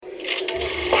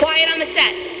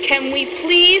set. Can we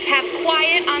please have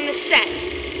quiet on the set?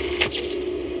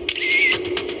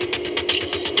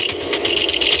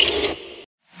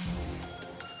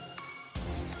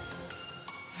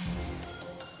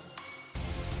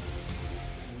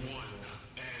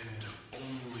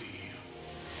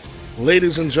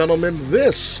 Ladies and gentlemen,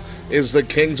 this is the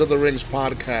Kings of the Rings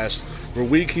podcast, where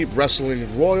we keep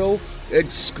wrestling royal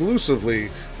exclusively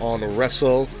on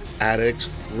Wrestle Addict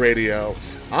Radio.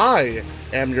 I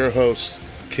am your host,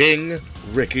 King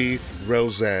Ricky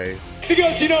Rose.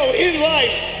 Because, you know, in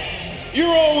life, you're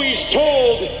always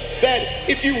told that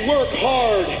if you work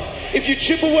hard, if you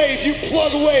chip away, if you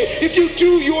plug away, if you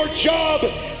do your job,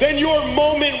 then your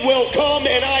moment will come,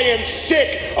 and I am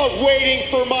sick of waiting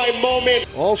for my moment.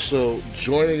 Also,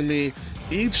 joining me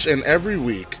each and every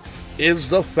week is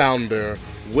the founder,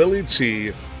 Willie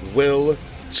T. Will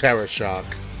Tarashuk.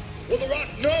 Well, The Rock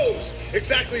knows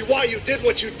exactly why you did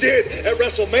what you did at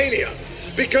WrestleMania.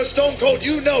 Because Stone Cold,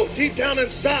 you know deep down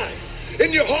inside,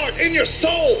 in your heart, in your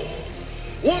soul,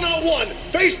 one-on-one,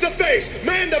 face-to-face,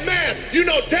 man-to-man, you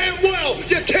know damn well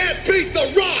you can't beat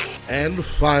The Rock. And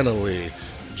finally,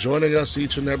 joining us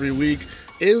each and every week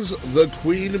is the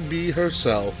Queen Bee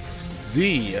herself,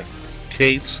 the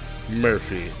Kate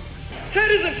Murphy. How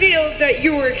does it feel that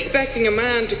you were expecting a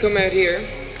man to come out here?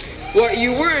 What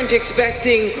you weren't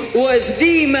expecting was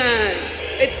the man.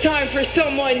 It's time for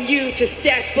someone new to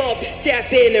step up,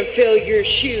 step in, and fill your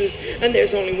shoes. And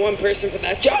there's only one person for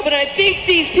that job, and I think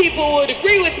these people would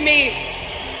agree with me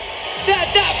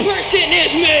that that person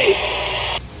is me.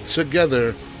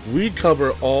 Together, we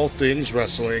cover all things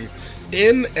wrestling,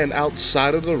 in and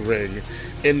outside of the ring,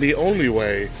 in the only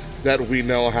way that we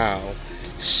know how.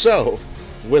 So,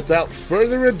 without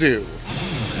further ado,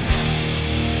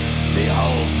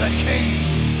 behold the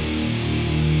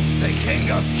King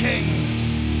of Kings.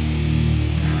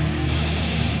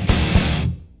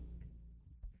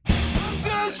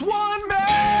 Just one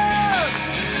man,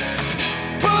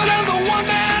 but I'm the one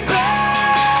man band.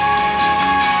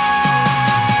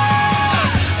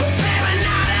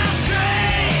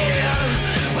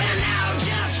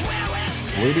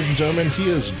 ladies and gentlemen, he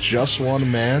is just one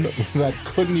man that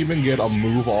couldn't even get a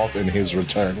move off in his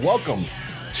return. Welcome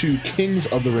to Kings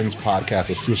of the Rings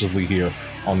podcast, exclusively here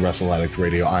on Wrestle Addict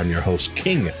Radio. I'm your host,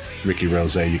 King Ricky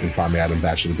Rose. You can find me at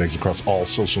Ambassador Biggs across all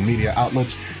social media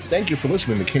outlets. Thank you for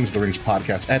listening to Kings of the Rings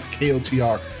podcast at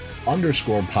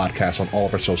KOTR_podcast on all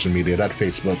of our social media, that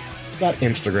Facebook, that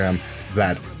Instagram,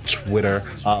 that Twitter.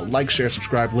 Like, share,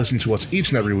 subscribe, listen to us each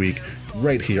and every week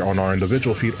right here on our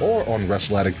individual feed or on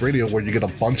Wrestle Addict Radio, where you get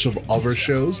a bunch of other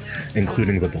shows,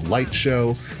 including The Delight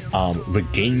Show, the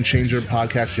Game Changer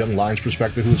podcast, Young Lions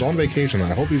Perspective, who's on vacation, and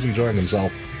I hope he's enjoying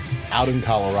himself out in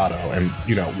Colorado and,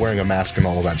 you know, wearing a mask and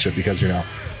all of that shit because, you know,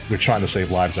 we're trying to save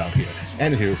lives out here.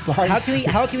 Anywho, how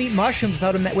can we eat mushrooms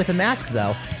with a mask,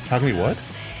 though? How can we what?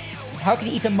 How can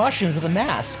you eat the mushrooms with a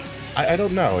mask? I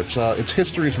don't know. It's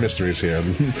History's Mysteries here.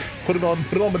 Put it on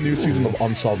the new season of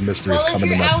Unsolved Mysteries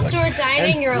coming to Netflix. Well, if you're outdoor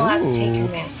dining, you're allowed to take your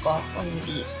mask off when you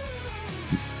eat.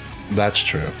 That's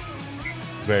true.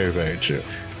 Very, very true.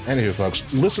 Anywho, folks,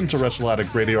 listen to Wrestle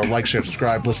Addict Radio. Like, share,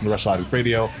 subscribe. Listen to Wrestle Addict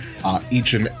Radio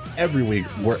each and every week,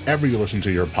 wherever you listen to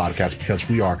your podcast, because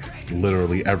we are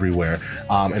literally everywhere.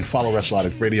 And follow Wrestle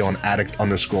Addict Radio on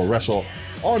addict_wrestle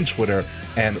on Twitter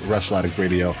and Wrestle Addict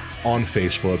Radio on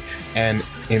Facebook and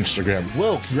Instagram.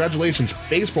 Will, congratulations.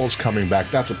 Baseball's coming back.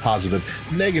 That's a positive.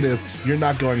 Negative, you're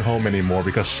not going home anymore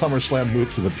because SummerSlam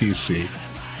moved to the PC.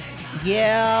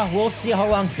 Yeah, we'll see how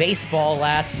long baseball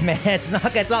lasts, man. It's not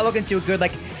looking too good.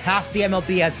 Like, half the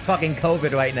MLB has fucking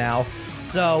COVID right now.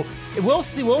 So, we'll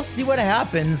see what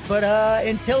happens. But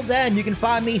until then, you can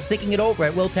find me thinking it over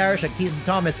at Will Tarashuk, T as in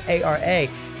Thomas,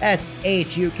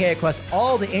 ARASHUK, across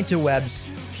all the interwebs.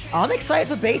 I'm excited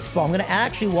for baseball. I'm going to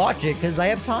actually watch it because I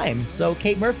have time. So,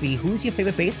 Kate Murphy, who's your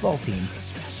favorite baseball team?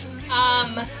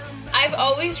 I've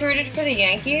always rooted for the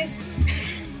Yankees.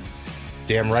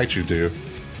 Damn right you do.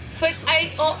 But I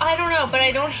don't know, but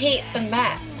I don't hate the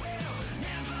Mets.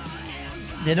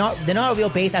 They're not a real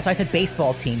base. That's why I said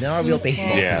baseball team. They're not a real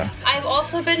baseball team. I've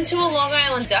also been to a Long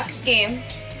Island Ducks game.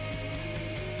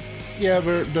 Yeah,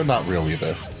 they're not real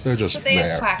either. They're just But they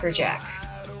there. have Cracker Jack.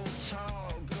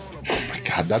 Oh my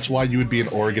God, that's why you would be an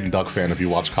Oregon Duck fan if you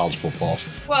watch college football.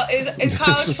 Well, is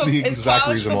college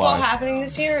football happening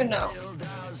this year or no?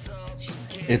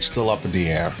 It's still up in the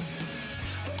air.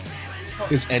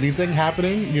 Is anything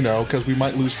happening? You know, because we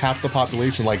might lose half the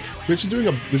population. Like, this is doing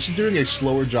a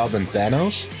slower job than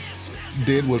Thanos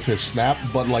did with his snap,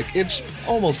 but like it's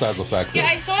almost as effective. Yeah,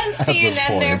 I saw on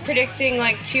CNN they're predicting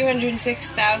like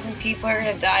 206,000 people are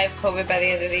gonna die of COVID by the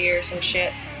end of the year or some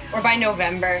shit, or by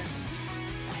November.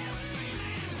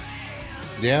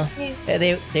 Yeah.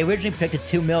 They originally picked at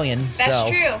 $2 million. That's so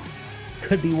true.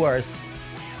 Could be worse.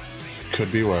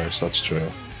 Could be worse. That's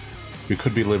true. We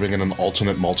could be living in an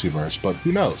alternate multiverse, but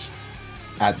who knows?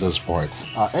 At this point,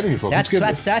 anyway, folks,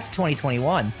 That's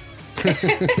 2021.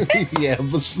 Yeah,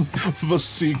 the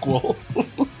sequel.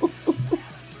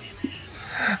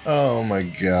 Oh my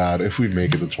god! If we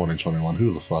make it to 2021,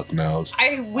 who the fuck knows?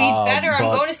 We better.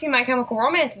 I'm going to see My Chemical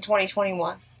Romance in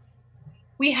 2021.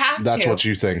 We have That's to. what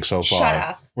you think so far. Shut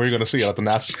up. Where are you going to see it at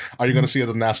the Are you going to see it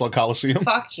at the Nassau Coliseum?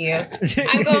 Fuck you.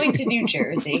 I'm going to New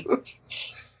Jersey.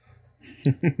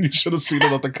 You should have seen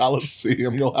it at the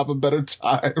Coliseum. You'll have a better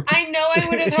time. I know I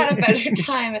would have had a better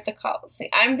time at the Coliseum.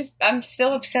 I'm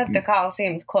still upset the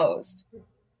Coliseum's closed.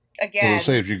 Again.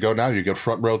 Say if you go now, you get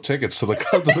front row tickets to the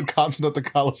concert at the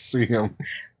Coliseum.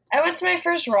 I went to my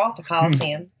first Raw at the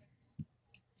Coliseum.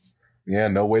 Yeah,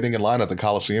 no waiting in line at the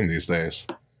Coliseum these days.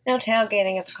 No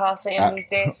tailgating at the Coliseum these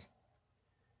days.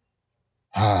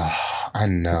 I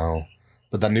know.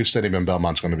 But that new stadium in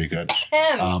Belmont's going to be good.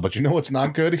 But you know what's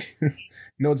not good?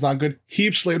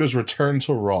 Heath Slater's return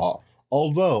to Raw.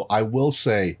 Although, I will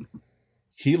say,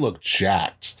 he looked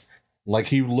jacked. Like,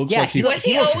 he looks like he... Was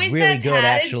he always really that good,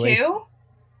 tatted, actually. too?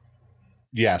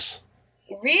 Yes.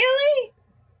 Really?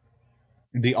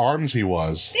 The arms he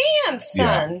was. Damn,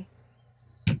 son.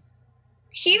 Yeah.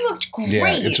 He looked great.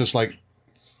 Yeah, it's just like...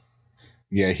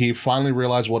 Yeah, he finally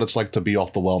realized what it's like to be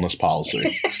off the wellness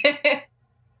policy.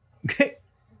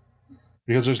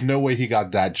 Because there's no way he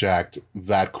got that jacked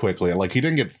that quickly. Like, he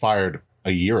didn't get fired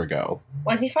a year ago.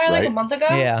 Was he fired like a month ago?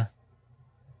 Yeah.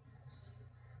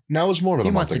 No, it was more than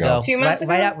a month ago. 2 months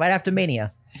ago? Right after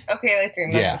Mania. Okay, like 3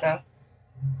 months ago.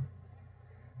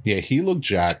 Yeah, he looked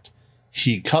jacked.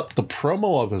 He cut the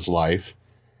promo of his life.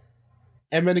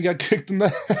 And then he got kicked in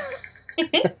the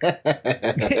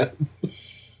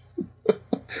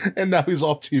And now he's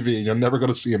off TV, and you're never going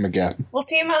to see him again. We'll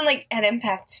see him on at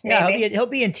Impact. Maybe. Yeah, he'll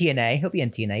be in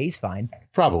TNA. He's fine.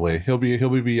 Probably. He'll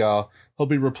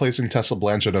be replacing Tessa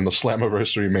Blanchard in the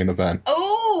Slammiversary main event.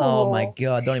 Oh my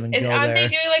god! Don't even go there. Aren't they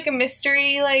doing a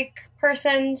mystery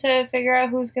person to figure out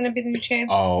who's going to be the new champ?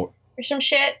 Oh, or some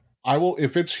shit. I will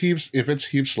if it's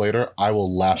Heath Slater. I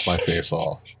will laugh my face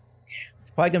off.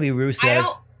 It's probably gonna be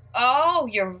Rusev. Oh,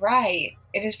 you're right.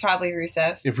 It is probably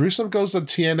Rusev. If Rusev goes to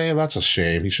TNA, that's a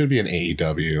shame. He should be in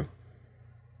AEW.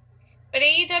 But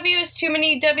AEW is too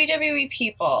many WWE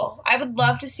people. I would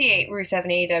love to see Rusev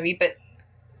in AEW, but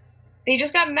they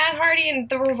just got Matt Hardy in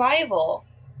the Revival.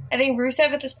 I think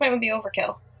Rusev at this point would be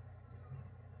overkill.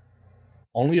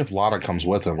 Only if Lana comes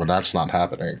with him when that's not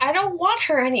happening. I don't want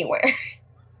her anywhere.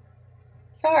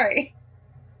 Sorry.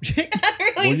 I'm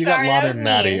really well, you sorry. got Lana and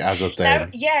Natty as a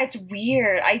thing. Yeah, it's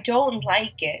weird. I don't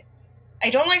like it. I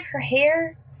don't like her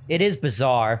hair. It is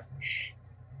bizarre.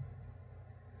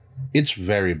 It's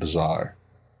very bizarre.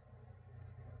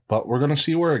 But we're gonna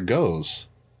see where it goes.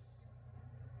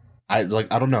 I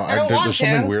don't know. There's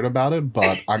something weird about it,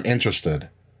 but I'm interested.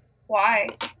 Why?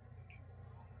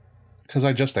 Because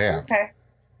I just am. Okay.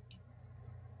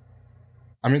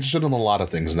 I'm interested in a lot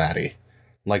of things, Natty.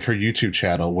 Like her YouTube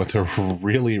channel with her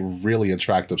really, really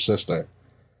attractive sister.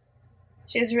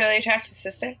 She has a really attractive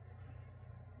sister?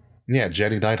 Yeah,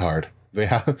 Jenny Neidhart. They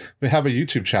have a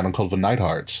YouTube channel called The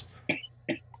Neidharts.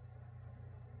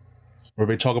 Where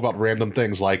they talk about random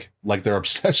things like their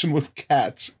obsession with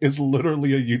cats is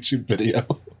literally a YouTube video.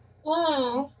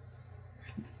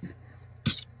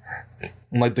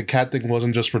 Like the cat thing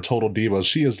wasn't just for Total Divas.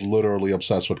 She is literally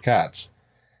obsessed with cats.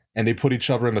 And they put each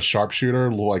other in the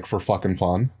sharpshooter for fucking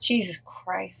fun. Jesus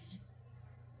Christ.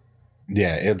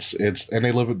 Yeah, it's and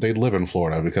they live in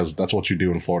Florida because that's what you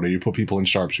do in Florida. You put people in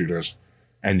sharpshooters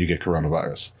and you get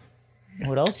coronavirus.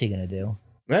 What else are you gonna do?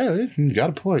 Yeah, you got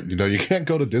a point. You can't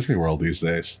go to Disney World these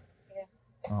days. Yeah.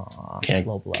 Aww,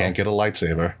 can't get a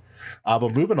lightsaber.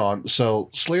 But moving on. So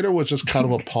Slater was just kind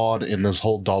of a pawn in this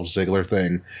whole Dolph Ziggler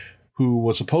thing, who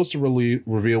was supposed to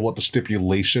reveal what the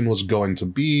stipulation was going to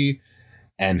be.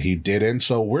 And he didn't,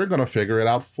 so we're going to figure it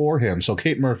out for him. So,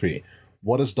 Kate Murphy,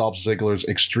 what is Dolph Ziggler's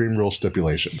Extreme Rules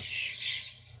stipulation?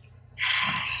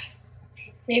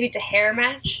 Maybe it's a hair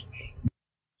match?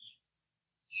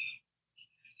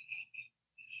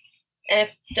 And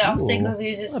if Dolph Ziggler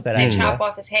loses, they chop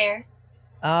off his hair?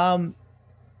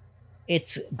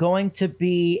 It's going to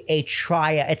be a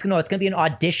tryout. It's going to be an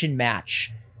audition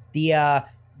match.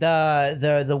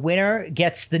 The winner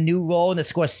gets the new role in the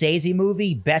Scorsese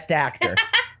movie, Best Actor.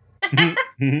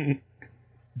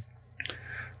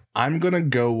 I'm going to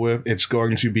go with it's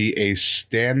going to be a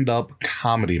stand-up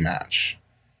comedy match.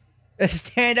 A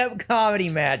stand-up comedy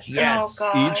match, yes.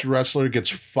 Oh, God. Each wrestler gets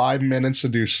 5 minutes to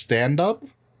do stand-up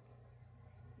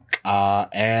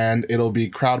And it'll be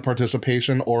crowd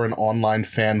participation or an online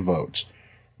fan vote,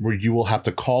 where you will have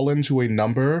to call into a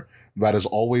number that is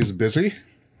always busy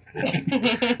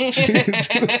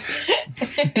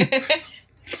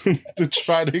to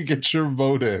try to get your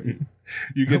vote in.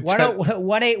 You get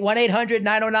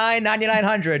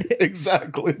 1-800-909-9900.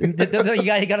 Exactly. You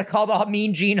got to call the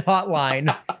Mean Gene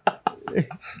hotline.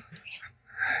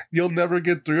 You'll never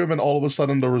get through them, and all of a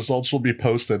sudden the results will be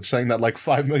posted saying that like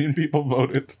 5 million people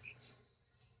voted.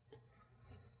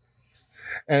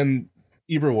 And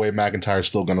either way, McIntyre's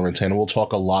still going to retain. We'll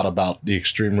talk a lot about the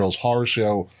Extreme Rules Horror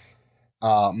Show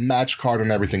match card and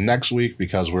everything next week,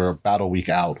 because we're about a week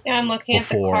out. Yeah, I'm looking at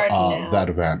the card now. That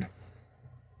event.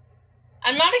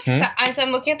 I'm not excited.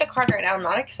 I'm looking at the card right now. I'm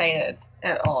not excited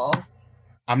at all.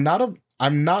 I'm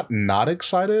not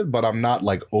excited, but I'm not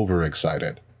like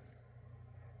overexcited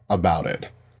about it.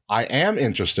 I am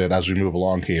interested, as we move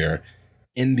along here,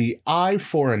 in the Eye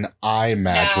for an Eye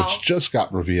match, which just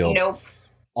got revealed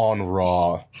on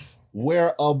Raw,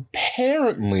 where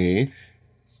apparently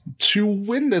to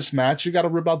win this match, you got to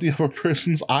rip out the other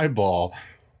person's eyeball,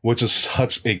 which is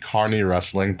such a carny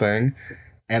wrestling thing.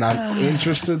 And I'm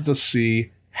interested to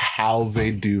see how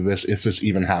they do this, if this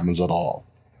even happens at all.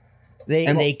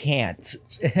 They can't.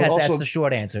 That's the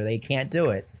short answer. They can't do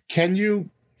it. Can you,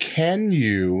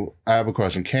 I have a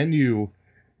question. Can you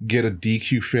get a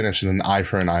DQ finish in an Eye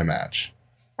for an Eye match?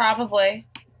 Probably.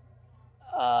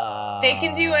 They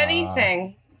can do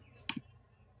anything.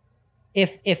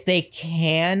 If they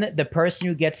can, the person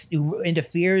who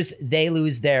interferes, they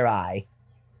lose their eye.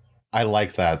 I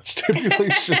like that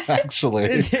stipulation,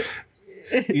 actually.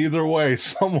 Either way,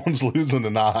 someone's losing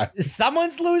an eye.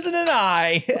 Someone's losing an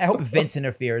eye. I hope Vince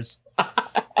interferes.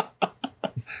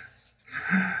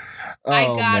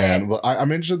 Man. But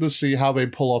I'm interested to see how they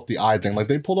pull off the eye thing. Like,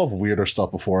 they pulled off weirder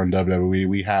stuff before in WWE.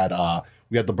 We had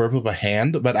the birth of a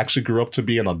hand that actually grew up to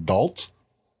be an adult.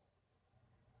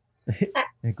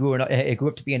 It grew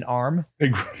up to be an arm.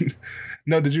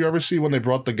 No, did you ever see when they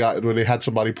brought the guy, where they had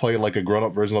somebody play like a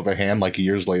grown-up version of a hand like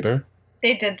years later?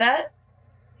 They did that?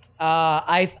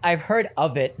 I've heard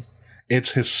of it.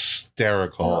 It's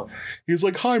hysterical. He's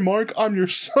like, "Hi, Mark, I'm your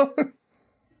son."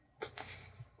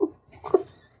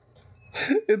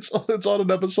 It's on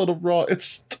an episode of Raw.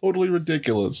 It's totally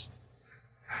ridiculous.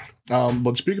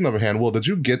 But speaking of a hand, Will, did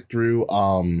you get through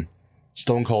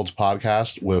Stone Cold's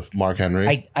podcast with Mark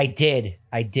Henry? I did.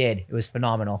 It was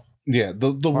phenomenal. Yeah,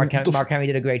 Mark Henry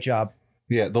did a great job.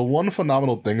 Yeah, the one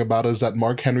phenomenal thing about it is that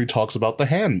Mark Henry talks about the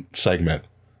hand segment.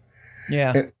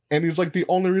 Yeah. And he's like, the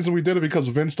only reason we did it because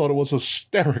Vince thought it was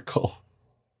hysterical.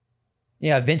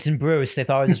 Yeah, Vince and Bruce, they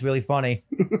thought it was just really funny.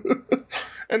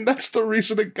 And that's the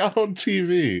reason it got on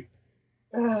TV.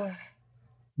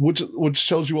 Which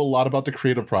shows you a lot about the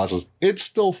creative process. It's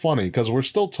still funny because we're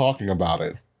still talking about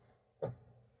it.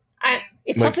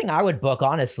 It's something I would book,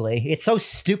 honestly. It's so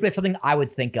stupid, it's something I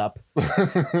would think up.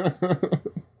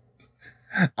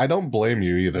 I don't blame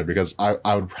you either, because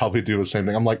I would probably do the same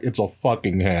thing. I'm like, it's a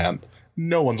fucking hand.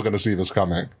 No one's going to see this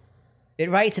coming. It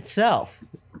writes itself.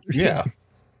 Yeah.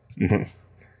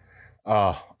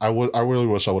 I really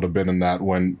wish I would have been in that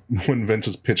when Vince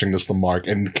is pitching this to Mark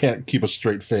and can't keep a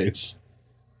straight face.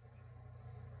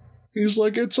 He's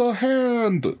like, it's a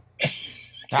hand.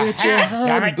 It's a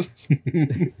hand.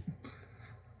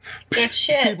 It's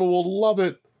shit. People will love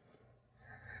it.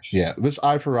 Yeah, this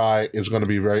Eye for Eye is going to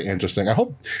be very interesting.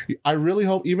 I really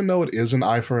hope, even though it is an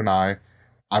Eye for an Eye,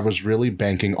 I was really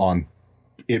banking on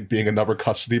it being another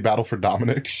custody battle for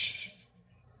Dominic.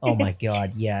 Oh my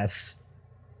god, yes.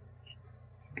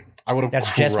 I would have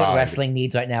That's just what wrestling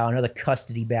needs right now, another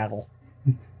custody battle.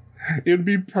 It'd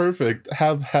be perfect.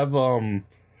 Have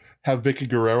Vicky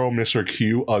Guerrero miss her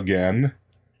cue again.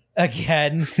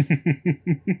 Again.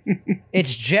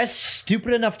 It's just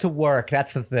stupid enough to work,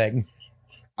 that's the thing.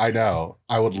 I know.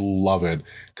 I would love it.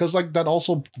 Because, like, that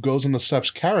also goes into Seth's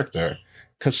character.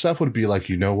 Because Seth would be like,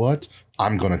 you know what?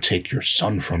 I'm going to take your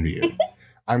son from you.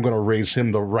 I'm going to raise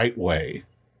him the right way.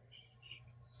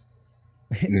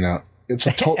 You know, it's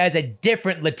a as a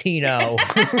different Latino.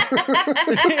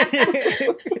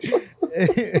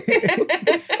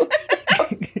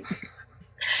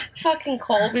 Fucking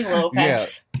Colby Lopez. Yeah.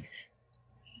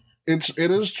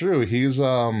 It is true. He's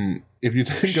if you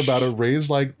think about it, Ray's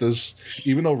like this,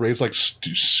 even though Ray's like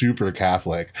super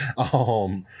Catholic,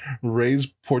 Ray's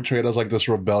portrayed as like this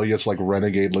rebellious, like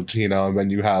renegade Latino, and then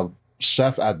you have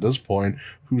Seth at this point,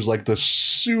 who's like this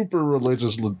super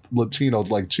religious Latino,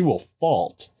 like to a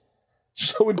fault.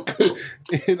 So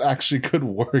it actually could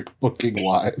work booking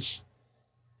wise.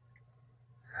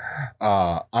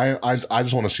 I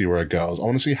just want to see where it goes. I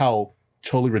want to see how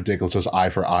totally ridiculous this eye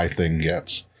for eye thing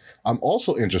gets. I'm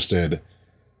also interested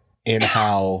in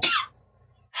how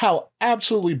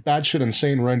absolutely batshit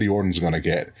insane Randy Orton's gonna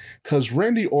get. Because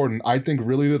Randy Orton, I think,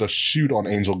 really did a shoot on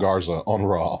Angel Garza on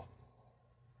Raw.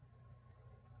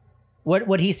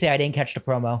 What'd he say? I didn't catch the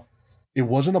promo. It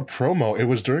wasn't a promo. It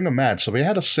was during a match. So they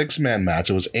had a 6-man match.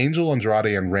 It was Angel,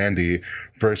 Andrade, and Randy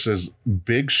versus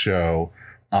Big Show,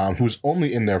 who's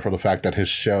only in there for the fact that his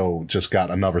show just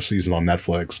got another season on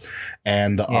Netflix.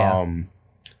 And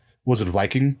was it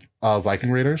Viking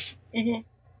Raiders? Mm-hmm.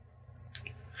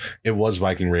 It was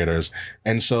Viking Raiders.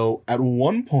 And so at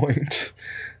one point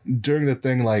during the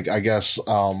thing, like, I guess,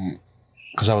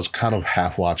 because I was kind of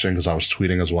half watching because I was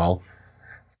tweeting as well.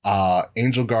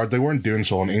 Angel Guard, they weren't doing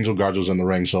so, and Angel Guard was in the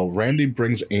ring. So Randy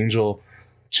brings Angel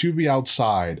to the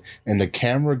outside, and the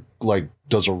camera like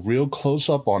does a real close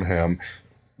up on him.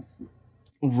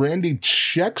 Randy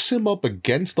checks him up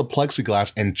against the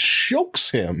plexiglass and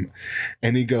chokes him.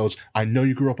 And he goes, I know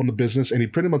you grew up on the business. And he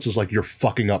pretty much is like, you're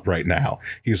fucking up right now.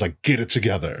 He's like, get it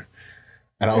together.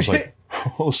 And I was like,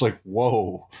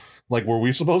 whoa. Like, were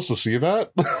we supposed to see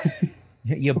that?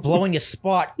 You're blowing your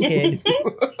spot, kid.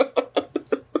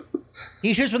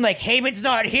 He's just been like, Heyman's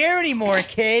not here anymore,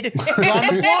 kid. You're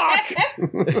on the block.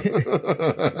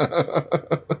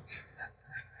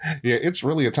 Yeah, it's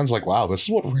really intense. Like, wow, this is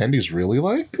what Randy's really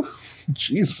like?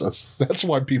 Jesus. That's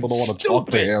why people don't want to talk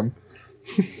to him.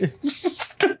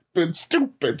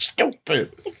 Stupid.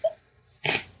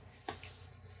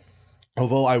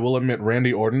 Although I will admit,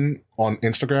 Randy Orton on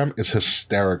Instagram is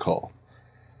hysterical.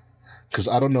 Because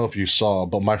I don't know if you saw,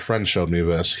 but my friend showed me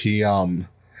this. He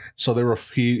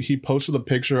posted a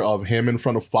picture of him in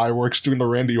front of fireworks doing the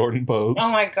Randy Orton pose.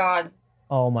 Oh my god.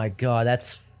 Oh my god,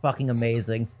 that's fucking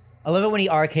amazing. I love it when he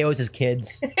RKOs his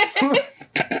kids.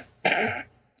 I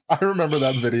remember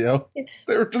that video.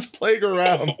 They were just playing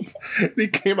around. He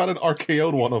came out and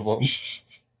RKO'd one of them.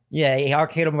 Yeah, he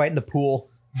RKO'd him right in the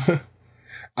pool.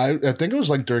 I think it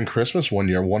was like during Christmas one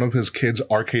year, one of his kids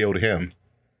RKO'd him.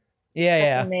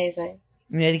 Yeah, That's amazing.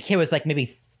 I mean, the kid was like maybe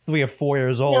 3 or 4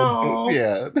 years old. No.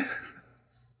 Yeah.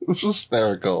 It was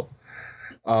hysterical.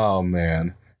 Oh,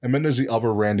 man. And then there's the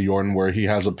other Randy Orton where he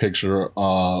has a picture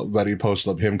that he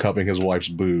posted of him cupping his wife's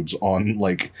boobs on,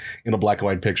 like, in a black and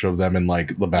white picture of them in,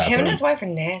 like, the bathroom. Him and his wife are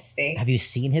nasty. Have you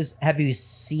seen his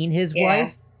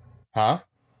wife? Huh?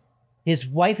 His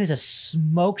wife is a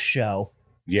smoke show.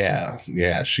 Yeah,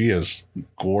 she is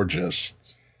gorgeous.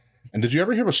 And did you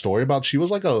ever hear a story about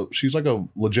she's like a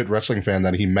legit wrestling fan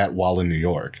that he met while in New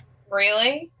York?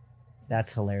 Really?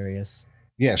 That's hilarious.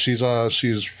 Yeah, she's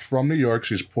from New York.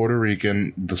 She's Puerto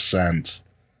Rican descent.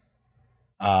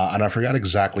 And I forgot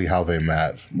exactly how they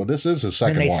met, but this is his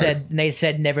second wife. They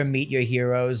said never meet your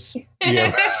heroes.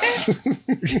 Yeah.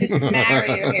 Just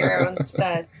marry your hero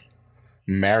instead.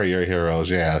 Marry your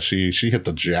heroes, yeah. She hit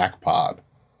the jackpot.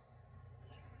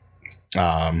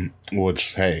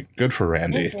 Which, hey, good for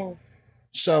Randy. Mm-hmm.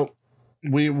 So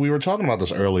we were talking about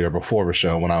this earlier before the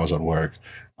show when I was at work.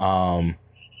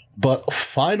 But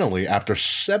finally, after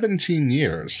 17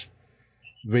 years,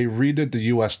 they redid the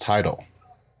U.S. title,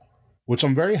 which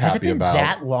I'm very happy about. Has it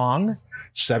been that long?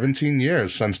 17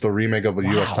 years since the remake of the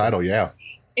U.S. title, yeah.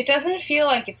 It doesn't feel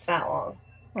like it's that long.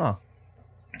 Huh.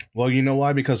 Well, you know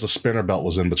why? Because the spinner belt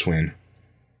was in between.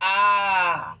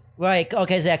 Ah. Like,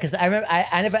 okay, Zach, because I remember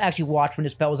I never actually watched when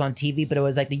this belt was on TV, but it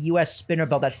was like the U.S. spinner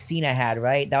belt that Cena had,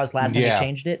 right? That was last time they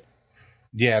changed it?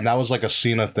 Yeah, and that was like a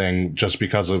Cena thing just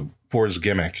because for his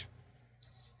gimmick.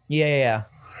 Yeah.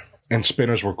 And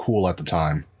spinners were cool at the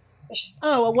time.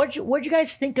 Oh, well, what'd you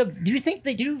guys think of? Did you think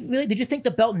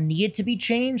the belt needed to be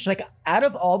changed? Like, out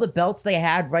of all the belts they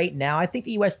had right now, I think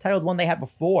the U.S. title, the one they had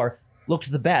before, looked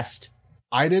the best.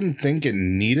 I didn't think it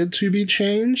needed to be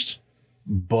changed,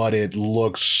 but it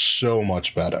looks so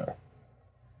much better.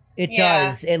 It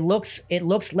does. It looks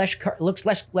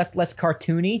less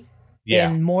cartoony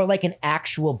and more like an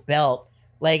actual belt.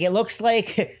 Like, it looks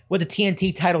like what the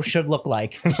TNT title should look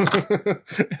like.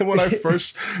 And when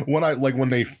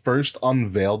they first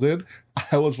unveiled it,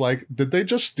 I was like, did they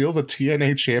just steal the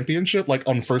TNA championship, like,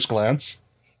 on first glance?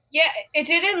 Yeah, it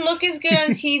didn't look as good on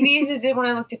TV as it did when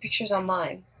I looked at pictures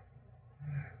online.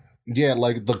 Yeah,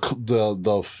 like the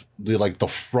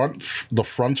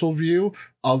frontal view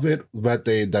of it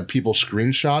that people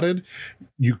screenshotted,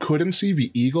 you couldn't see the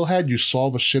eagle head, you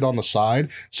saw the shit on the side,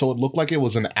 so it looked like it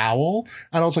was an owl.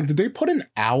 And I was like, did they put an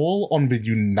owl on the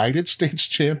United States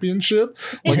Championship?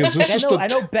 Like, is this I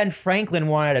know Ben Franklin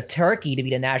wanted a turkey to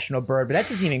be the national bird, but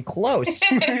that's not even close.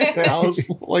 I was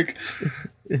like,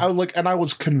 and I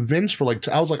was convinced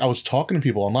I was talking to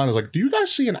people online. I was like, do you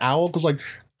guys see an owl? Because, like,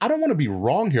 I don't want to be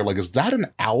wrong here. Like, is that an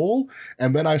owl?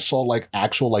 And then I saw like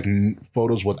actual like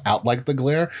photos without like the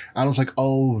glare. And I was like,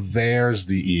 oh, there's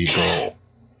the eagle.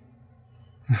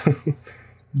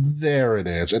 There it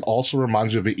is. It also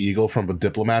reminds you of the eagle from the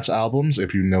Diplomats albums,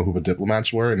 if you know who the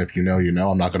Diplomats were. And if you know, you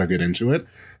know. I'm not going to get into it.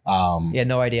 Yeah,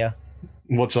 no idea.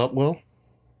 What's up, Will?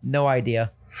 No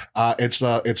idea. It's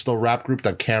the rap group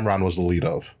that Cameron was the lead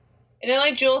of. Isn't it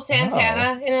like Jules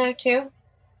Santana in it too?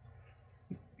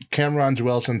 Cameron,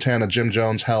 Joel Santana, Jim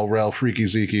Jones, Hell Rel, Freaky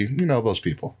Zeke. You know those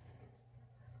people.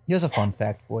 Here's a fun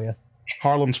fact for you.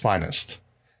 Harlem's finest.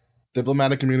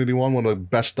 Diplomatic Community one of the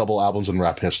best double albums in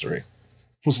rap history.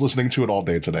 Was listening to it all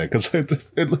day today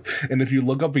and if you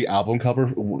look up the album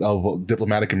cover of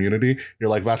Diplomatic Community,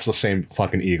 you're like, that's the same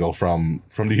fucking eagle from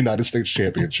the United States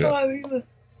Championship.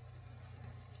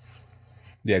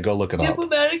 Yeah, go look it up.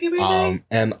 Diplomatic Community.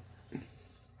 And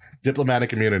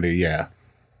Diplomatic Community, yeah.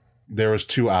 There was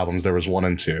 2 albums. There was 1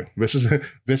 and 2. This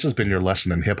has been your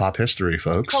lesson in hip hop history,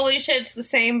 folks. Holy shit! It's the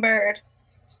same bird.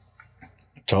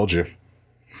 Told you.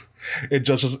 It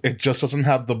just doesn't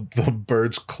have the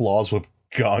bird's claws with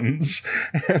guns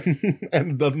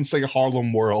and doesn't say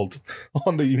Harlem World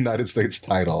on the United States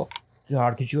title.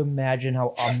 God, could you imagine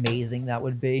how amazing that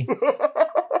would be?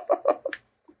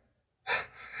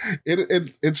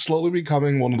 It's slowly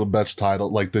becoming one of the best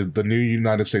titles. Like the new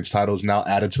United States title is now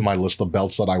added to my list of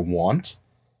belts that I want.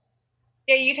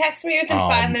 Yeah, you texted me within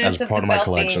 5 minutes as of part the of my belt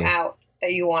collection. being out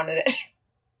that you wanted it.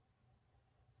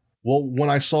 Well, when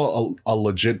I saw a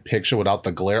legit picture without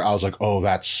the glare, I was like, oh,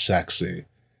 that's sexy.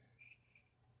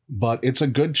 But it's a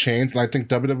good change, and I think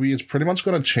WWE is pretty much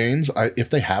going to change, if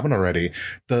they haven't already.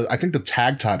 I think the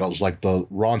tag titles, like the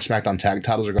Raw and SmackDown tag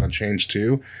titles, are going to change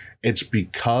too. It's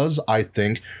because I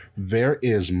think there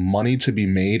is money to be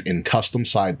made in custom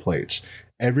side plates.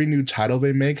 Every new title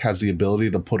they make has the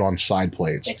ability to put on side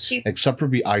plates, except for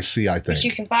the IC, I think. Which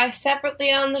you can buy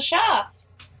separately on the shop.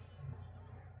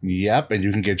 Yep, and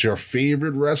you can get your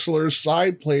favorite wrestler's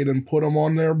side plate and put them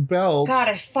on their belts. God,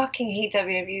 I fucking hate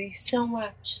WWE so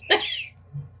much.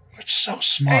 It's so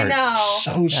smart. I know.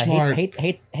 So smart.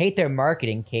 Hate their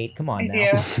marketing, Kate. Come on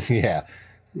now. Yeah.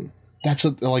 That's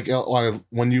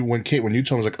when you told me,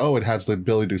 it was like, oh, it has the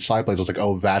ability to do side plates. I was like,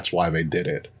 oh, that's why they did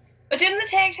it. But didn't the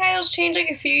tag titles change like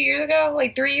a few years ago?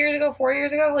 Like 3 years ago, 4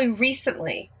 years ago? Like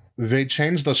recently? They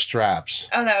changed the straps.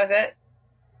 Oh, that was it?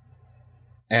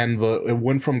 And it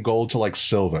went from gold to like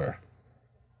silver.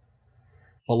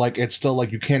 But like it's still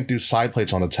like you can't do side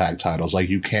plates on the tag titles like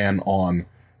you can on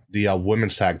the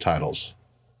women's tag titles.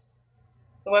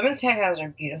 The women's tag titles are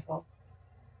beautiful.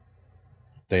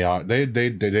 They are. They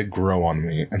did grow on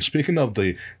me. And speaking of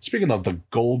the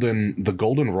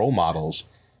golden role models,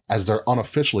 as they're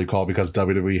unofficially called because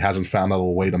WWE hasn't found out a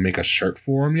way to make a shirt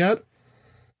for them yet.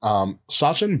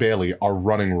 Sasha and Bayley are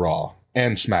running Raw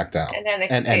and SmackDown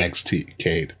and NXT.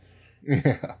 Cade.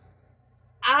 Yeah.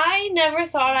 I never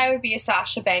thought I would be a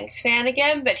Sasha Banks fan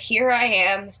again, but here I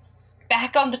am,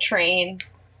 back on the train.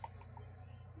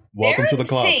 Welcome to the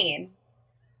club. Insane.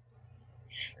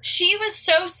 She was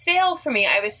so stale for me.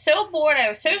 I was so bored. I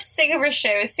was so sick of her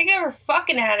show. I was sick of her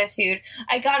fucking attitude.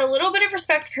 I got a little bit of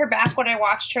respect for her back when I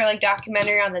watched her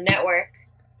documentary on the network.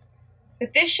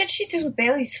 But this shit she's doing with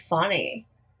Bayley's funny.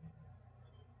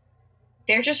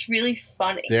 They're just really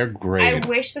funny. They're great. I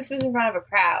wish this was in front of a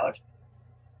crowd.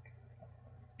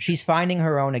 She's finding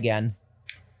her own again.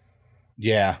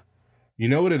 Yeah. You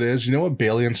know what it is? You know what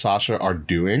Bayley and Sasha are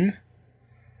doing?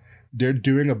 They're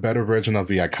doing a better version of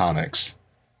the Iconics.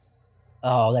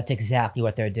 Oh, that's exactly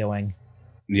what they're doing.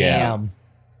 Yeah. Damn.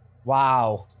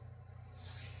 Wow.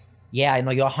 Yeah, I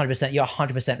know you're 100%. You're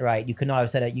 100% right. You could not have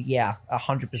said it. Yeah,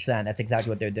 100%. That's exactly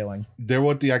what they're doing. They're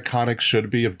what the Iconics should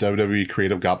be if WWE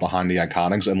Creative got behind the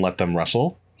Iconics and let them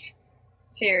wrestle.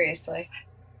 Seriously.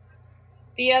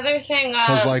 The other thing,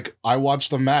 because I watched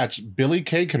the match. Billie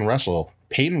Kay can wrestle.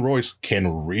 Peyton Royce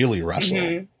can really wrestle.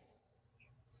 Mm-hmm.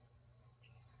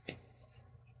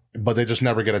 But they just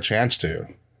never get a chance to.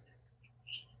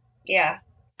 Yeah.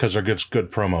 Because they're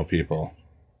good promo people.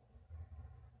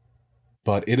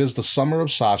 But it is the summer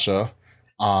of Sasha.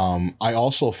 I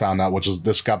also found out,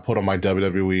 this got put on my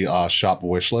WWE shop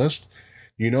wish list.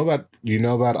 You know that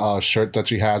shirt that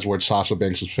she has where it's Sasha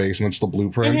Banks' face and it's the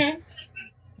blueprint?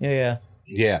 Mm-hmm. Yeah.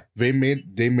 Yeah. They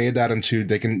made that into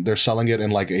they're selling it in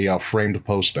like a framed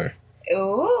poster.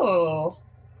 Ooh.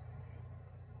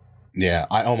 Yeah,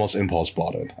 I almost impulse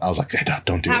bought it. I was like, hey,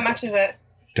 don't do it. How much is it?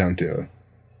 Don't do it.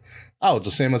 Oh, it's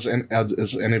the same as any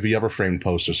of the ever framed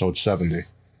posters, so it's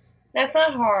 $70. That's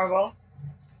not horrible.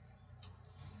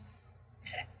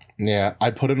 Yeah,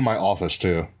 I put it in my office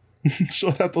too. So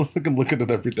I'd have to look at it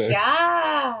every day.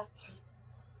 Yes.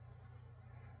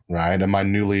 right? And my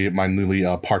newly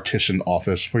partitioned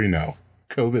office for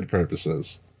COVID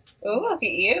purposes. Ooh, look at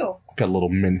you. Got a little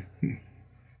and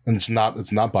it's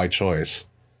not by choice.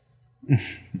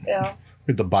 Yeah.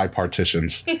 We had to buy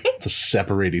partitions to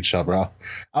separate each other.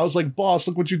 I was like, boss,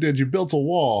 look what you did. You built a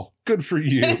wall. Good for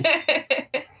you.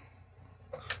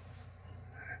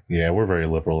 Yeah, we're very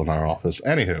liberal in our office.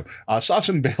 Anywho,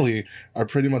 Sasha and Bailey are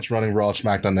pretty much running Raw,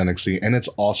 SmackDown, NXT, and it's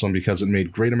awesome because it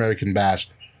made Great American Bash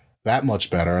that much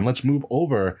better. And let's move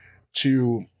over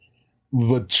to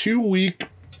the 2-week,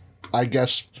 I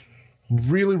guess,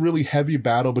 really, really heavy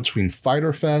battle between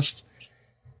Fyter Fest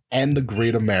and the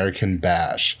Great American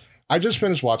Bash. I just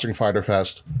finished watching Fyter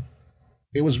Fest.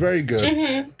 It was very good.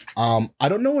 Mm-hmm. I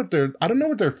don't know what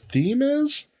their theme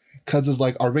is. Because it's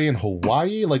like, are they in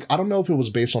Hawaii? Like, I don't know if it was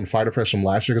based on Fyter Fest from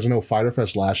last year. Because I know Fyter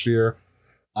Fest last year,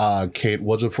 Kate,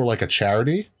 was it for like a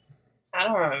charity? I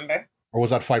don't remember. Or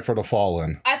was that Fight for the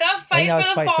Fallen? I thought Fight for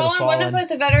the Fallen, one of like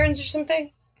the veterans or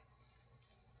something.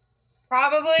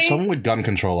 Probably. Something with gun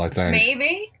control, I think.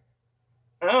 Maybe.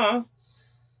 I don't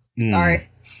know. Sorry.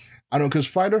 I don't know, because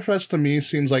Fyter Fest to me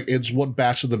seems like it's what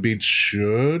Bash of the Beach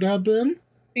should have been.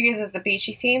 Because of the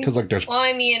beachy theme? Because, like, there's... Well,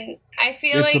 I mean, I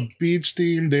feel it's like... It's a beach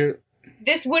theme.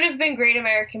 This would have been Great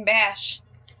American Bash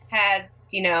had,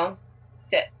 WWE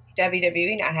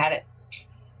not had it.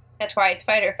 That's why it's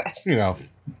Fyter Fest.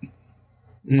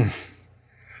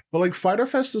 But, like, Fyter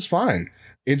Fest is fine.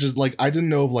 It just, like, I didn't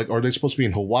know, like, are they supposed to be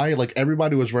in Hawaii? Like,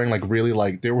 everybody was wearing, like, really,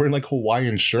 like, they were wearing, like,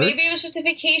 Hawaiian shirts. Maybe it was just a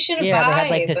vacation vibe. Yeah, they had,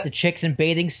 like, the chicks in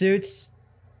bathing suits.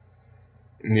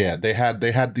 Yeah, they had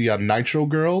the Nitro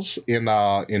girls in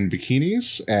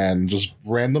bikinis and just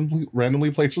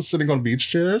randomly places sitting on beach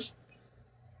chairs.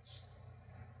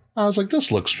 I was like,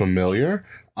 this looks familiar.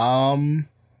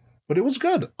 But it was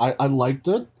good. I liked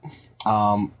it.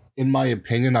 In my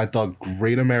opinion, I thought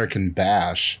Great American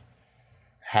Bash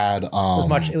had it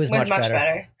was much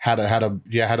better. Had a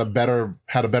better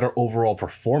overall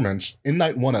performance in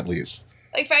night one at least.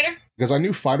 Like Fyter, because I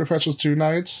knew Fyter Fest was 2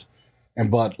 nights.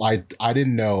 But I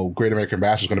didn't know Great American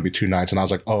Bash was going to be 2 nights, and I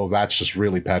was like, oh, that's just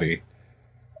really petty.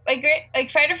 Like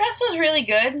Fyter Fest was really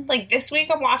good. Like this week,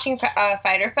 I'm watching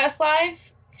Fyter Fest live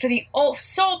for the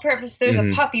sole purpose. There's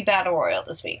a puppy battle royal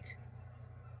this week.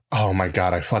 Oh my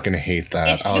god, I fucking hate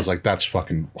that. I was like, that's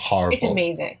fucking horrible. It's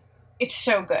amazing. It's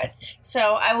so good. So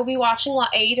I will be watching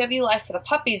AEW live for the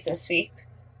puppies this week.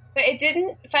 But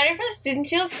Fyter Fest didn't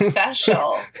feel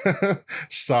special.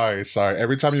 Sorry.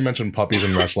 Every time you mention puppies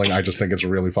in wrestling, I just think it's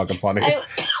really fucking funny. I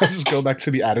just go back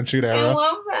to the Attitude Era. I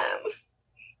love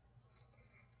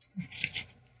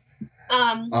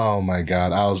them. Oh my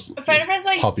god, I was Fyter Fest,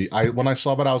 like, puppy. When I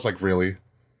saw that, I was like, really?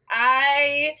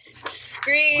 I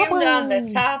screamed on the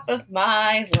top of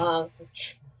my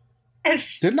lungs.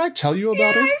 Didn't I tell you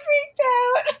about it? I freaked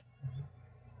out.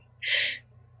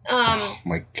 Oh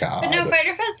my god. But no,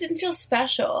 Fyter Fest didn't feel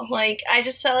special. Like, I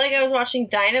just felt like I was watching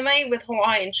Dynamite with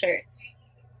Hawaiian shirts.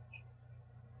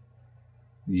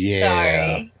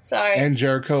 Yeah. Sorry. And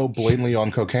Jericho blatantly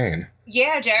on cocaine.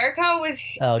 Yeah, Jericho was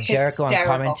Jericho hysterical. on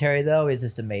commentary, though, is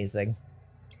just amazing.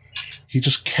 He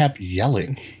just kept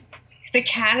yelling. The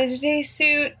Canada Day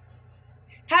suit.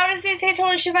 How does he say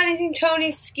Tony Schiavone's name?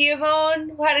 Tony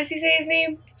Schiavone? How does he say his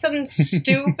name? Something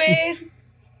stupid.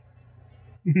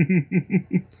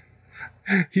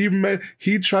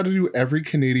 He tried to do every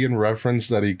Canadian reference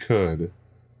that he could.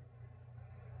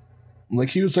 Like,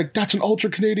 he was like, that's an Ultra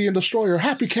Canadian Destroyer.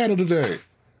 Happy Canada Day.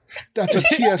 That's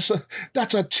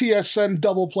a TSN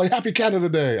double play. Happy Canada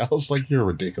Day. I was like, you're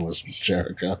ridiculous,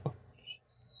 Jericho.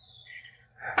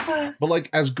 But, like,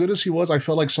 as good as he was, I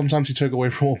felt like sometimes he took away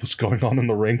from what was going on in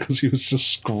the ring because he was just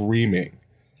screaming.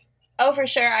 Oh, for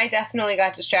sure. I definitely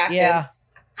got distracted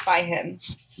by him.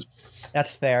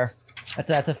 That's fair.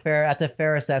 That's a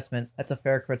fair assessment. That's a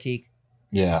fair critique.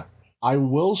 Yeah. I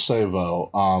will say, though,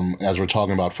 as we're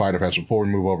talking about Fyter Fest, before we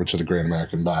move over to the Great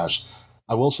American Bash,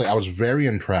 I will say I was very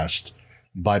impressed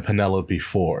by Penelope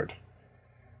Ford.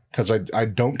 Because I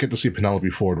don't get to see Penelope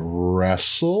Ford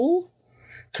wrestle,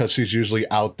 because she's usually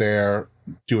out there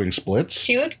doing splits.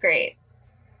 She looked great.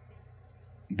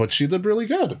 But she did really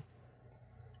good.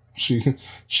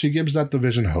 She gives that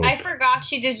division hope. I forgot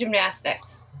she did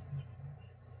gymnastics.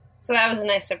 So that was a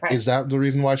nice surprise. Is that the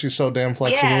reason why she's so damn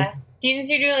flexible? Yeah. You didn't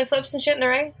see her doing like flips and shit in the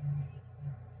ring?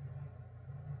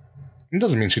 It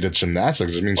doesn't mean she did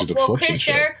gymnastics. It means she did flips and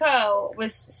shit. Chris Jericho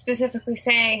was specifically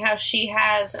saying how she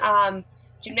has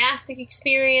gymnastic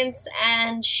experience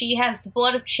and she has the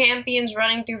blood of champions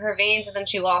running through her veins, and then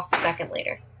she lost a second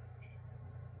later.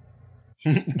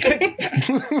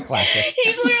 Classic.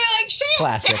 He's literally like, she's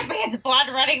Classic. champions, blood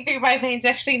running through my veins.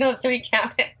 Next thing you know, 3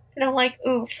 count it. And I'm like,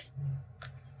 oof.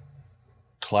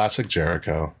 Classic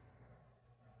Jericho.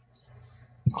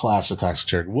 Classic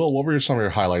Jericho. Will, what were some of your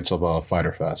highlights of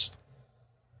Fyter Fest?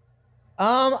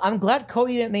 I'm glad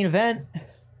Cody didn't main event.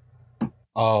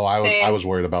 Oh, Same. I was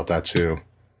worried about that too.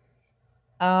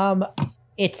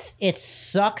 It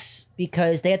sucks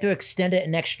because they have to extend it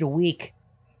an extra week.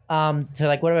 To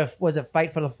like whatever was it,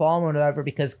 Fight for the Fallen or whatever,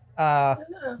 because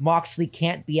Moxley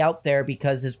can't be out there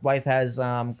because his wife has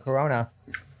corona.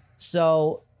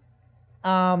 So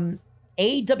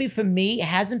AEW for me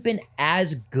hasn't been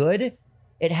as good.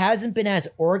 It hasn't been as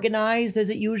organized as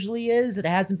it usually is. It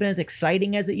hasn't been as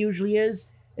exciting as it usually is.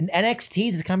 And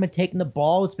NXT's has kind of taken the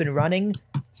ball. It's been running,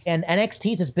 and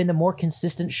NXT's has been a more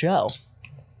consistent show.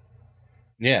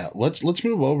 Yeah, let's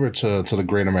move over to the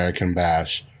Great American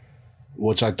Bash,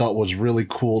 which I thought was really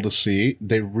cool to see.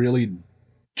 They really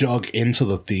dug into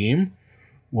the theme,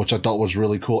 which I thought was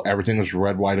really cool. Everything was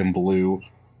red, white, and blue.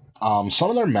 Some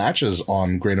of their matches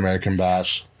on Great American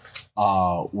Bash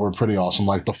were pretty awesome.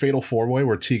 Like the Fatal 4-Way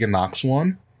where Tegan Knox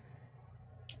won.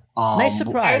 Nice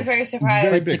surprise. I was very surprised.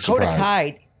 Very But big Dakota surprise.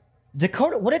 Kai,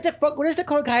 what does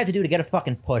Dakota Kai have to do to get a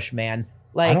fucking push, man? I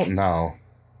Like, don't know.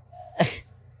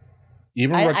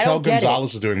 Even I Raquel don't get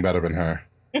Gonzalez is doing better than her.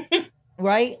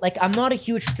 right? Like, I'm not a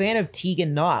huge fan of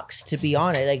Tegan Knox, to be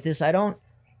honest. Like this,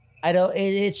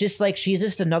 it's just like she's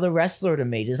just another wrestler to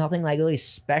me. There's nothing like really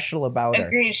special about her.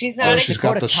 Agreed. She's Oh, not. she's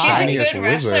got the she's a shiniest good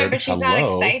wrestler, wizard. but she's not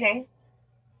Hello. exciting.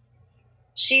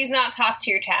 She's not top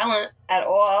tier talent at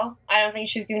all. I don't think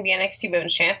she's going to be NXT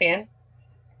Women's Champion.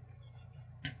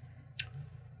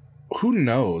 Who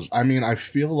knows? I mean, I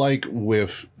feel like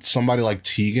with somebody like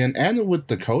Tegan and with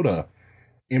Dakota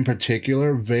in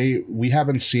particular, we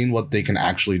haven't seen what they can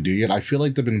actually do yet. I feel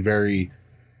like they've been very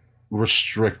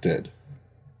restricted.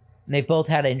 And they both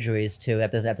had injuries too.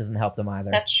 That doesn't help them either.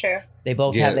 That's true. They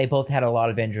both had a lot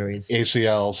of injuries.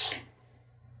 ACLs.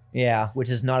 Yeah, which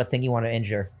is not a thing you want to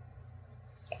injure.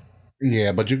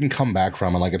 Yeah, but you can come back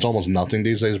from it. Like, it's almost nothing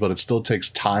these days, but it still takes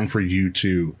time for you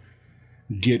to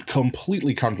get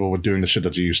completely comfortable with doing the shit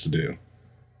that you used to do.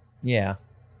 Yeah.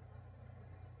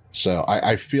 So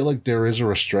I feel like there is a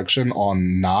restriction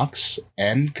on Knox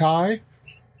and Kai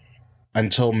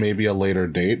until maybe a later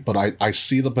date, but I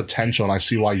see the potential and I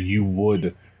see why you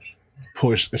would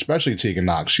push, especially Tegan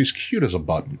Knox. She's cute as a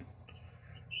button.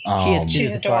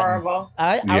 She's adorable.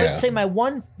 I Yeah. would say my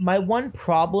one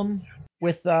problem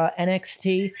with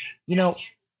NXT,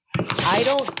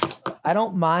 I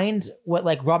don't mind what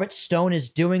like Robert Stone is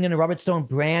doing in the Robert Stone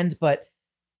brand, but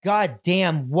god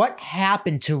damn, what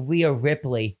happened to Rhea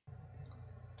Ripley?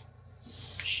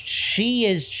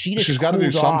 She's got to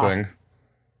do something.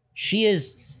 She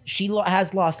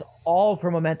has lost all of her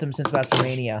momentum since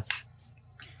WrestleMania.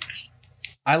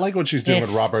 I like what she's doing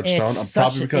with Robert Stone,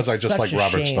 probably because I just like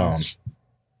Robert Stone.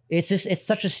 It's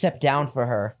such a step down for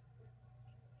her.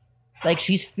 Like,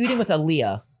 she's feuding with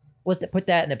Aaliyah. Put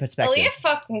that in perspective. Aaliyah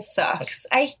fucking sucks.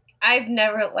 I've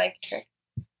never liked her.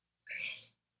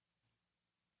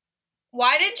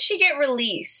 Why did she get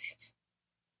released?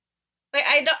 Like,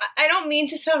 I don't mean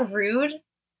to sound rude,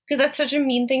 because that's such a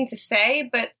mean thing to say,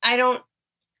 but I don't.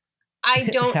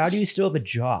 How do you still have a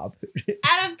job?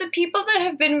 Out of the people that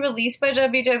have been released by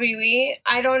WWE,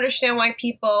 I don't understand why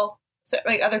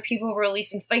other people were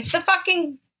releasing. Like,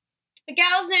 the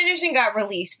Gallows and Anderson got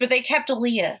released, but they kept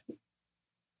Aaliyah.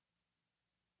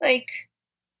 Like,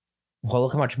 Well,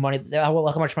 look how much money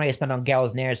I spent on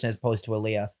Gallows and Anderson as opposed to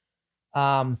Aaliyah.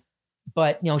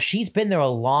 But she's been there a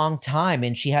long time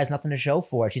and she has nothing to show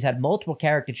for it. She's had multiple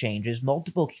character changes,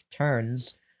 multiple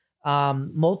turns,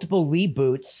 multiple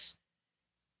reboots,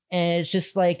 and it's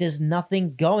just like there's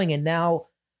nothing going. And now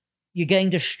you're getting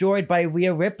destroyed by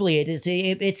Rhea Ripley.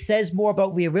 It says more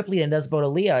about Rhea Ripley than it does about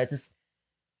Aaliyah. It's just,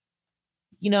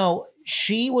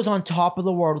 she was on top of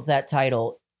the world with that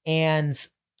title, and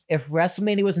if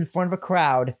WrestleMania was in front of a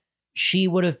crowd, she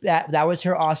would have that was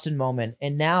her Austin moment,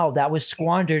 and now that was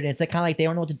squandered, and it's like kind of like they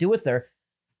don't know what to do with her,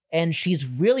 and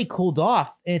she's really cooled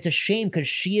off, and it's a shame because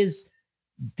she is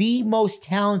the most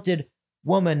talented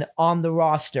woman on the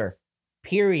roster,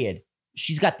 period.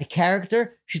 She's got the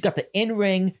character, she's got the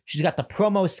in-ring, she's got the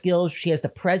promo skills, she has the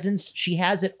presence, she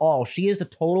has it all. She is the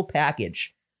total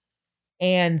package.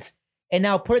 And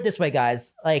now put it this way,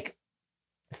 guys, like,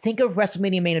 think of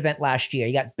WrestleMania main event last year.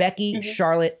 You got Becky,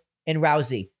 Charlotte, and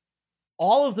Rousey.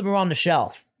 All of them are on the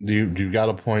shelf. You got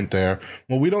a point there.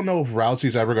 Well, we don't know if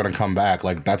Rousey's ever going to come back.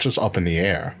 Like, that's just up in the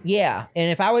air. Yeah,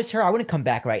 and if I was her, I wouldn't come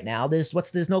back right now. There's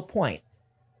no point.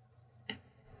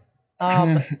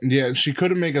 Yeah, she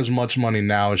couldn't make as much money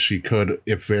now as she could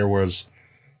if there was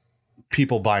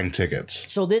people buying tickets.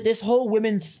 So this whole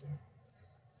women's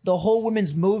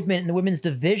movement and the women's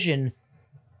division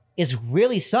is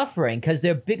really suffering because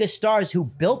their biggest stars who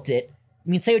built it. I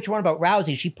mean, say what you want about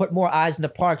Rousey. She put more eyes in the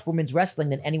park for women's wrestling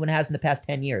than anyone has in the past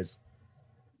 10 years.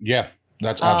 Yeah,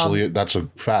 that's absolutely that's a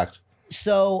fact.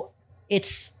 So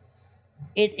this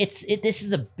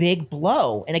is a big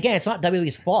blow. And again, it's not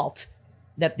WWE's fault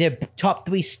that their top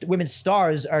 3 women's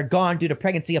stars are gone due to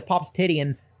pregnancy of Pop's titty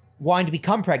and wanting to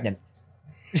become pregnant.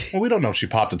 Well, we don't know if she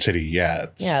popped a titty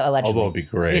yet. Yeah, allegedly. Although it'd be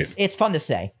great. It's fun to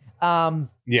say.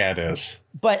 Yeah, it is.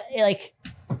 But like,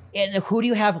 and who do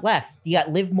you have left? You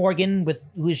got Liv Morgan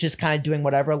who's just kind of doing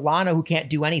whatever. Lana, who can't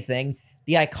do anything.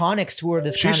 The Iconics, who are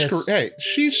this kind of. Hey,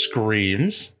 she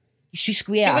screams. She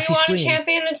screams. Yeah, do we want a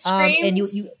champion that screams? And you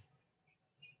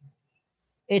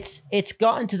it's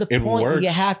gotten to the point where you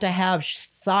have to have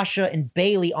Sasha and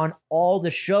Bailey on all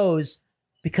the shows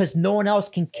because no one else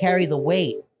can carry the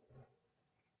weight.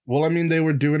 Well, I mean, they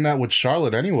were doing that with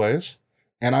Charlotte anyways.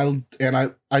 And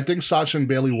I think Sasha and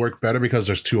Bailey work better because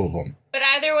there's 2 of them. But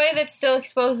either way, that still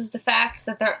exposes the fact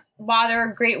that while there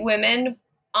are great women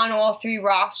on all 3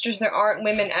 rosters, there aren't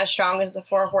women as strong as the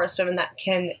 4 horsewomen that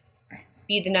can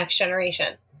be the next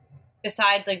generation.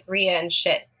 Besides, like, Rhea and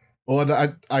shit.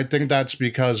 Well, I think that's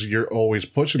because you're always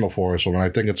pushing the 4 horsewomen. I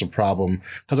think it's a problem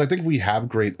because I think we have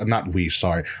great, not we,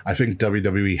 sorry. I think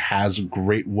WWE has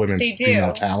great women's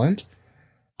female talent.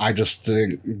 I just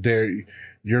think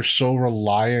you're so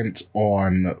reliant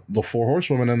on the 4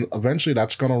 horsewomen, and eventually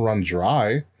that's going to run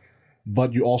dry.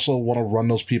 But you also want to run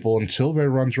those people until they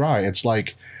run dry. It's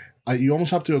like you almost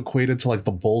have to equate it to like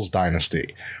the Bulls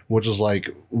dynasty, which is like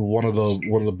one of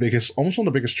the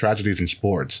biggest tragedies in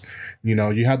sports. You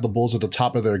know, you had the Bulls at the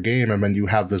top of their game, and then you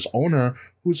have this owner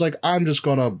who's like, I'm just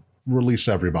going to release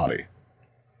everybody.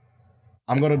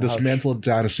 I'm going to dismantle a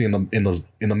dynasty in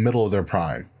the middle of their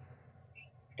prime.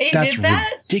 That's did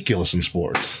that? Ridiculous in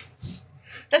sports.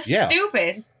 That's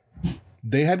stupid.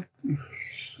 They had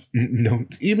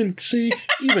even Kate.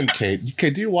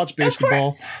 Kate, do you watch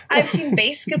basketball? I've seen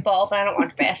basketball, but I don't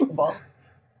watch basketball.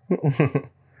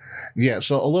 Yeah,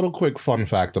 so a little quick fun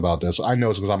fact about this. I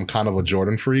know it's because I'm kind of a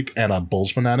Jordan freak and a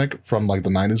Bulls fanatic from like the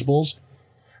 90s Bulls.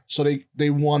 So they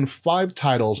won 5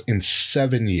 titles in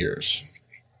 7 years.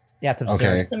 Yeah, it's absurd.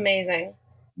 Okay. It's amazing.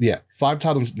 Yeah, 5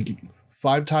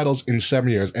 titles in 7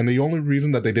 years. And the only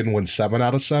reason that they didn't win 7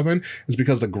 out of 7 is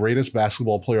because the greatest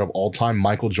basketball player of all time,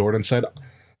 Michael Jordan, said,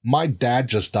 my dad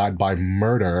just died by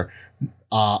murder.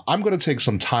 I'm going to take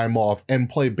some time off and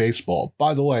play baseball.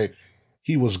 By the way,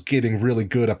 he was getting really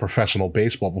good at professional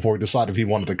baseball before he decided he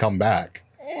wanted to come back.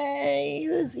 He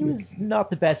was not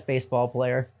the best baseball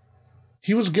player.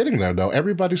 He was getting there, though.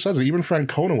 Everybody says it. Even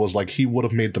Francona was like, he would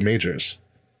have made the majors.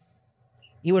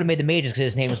 He would have made the majors because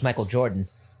his name was Michael Jordan.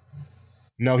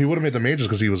 No, he would have made the majors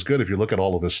because he was good if you look at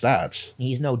all of his stats.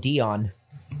 He's no Deion.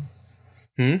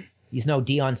 He's no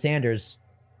Deion Sanders.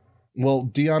 Well,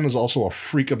 Deion is also a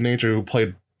freak of nature who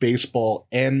played baseball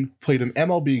and played an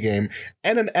MLB game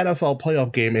and an NFL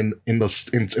playoff game in a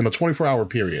 24-hour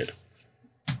period.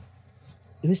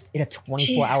 It was in a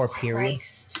 24-hour period.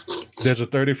 There's a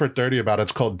 30 for 30 about it.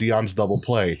 It's called Deion's Double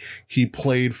Play. He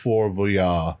played for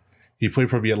the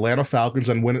Atlanta Falcons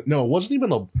and it wasn't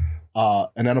even an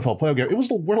NFL playoff game. It was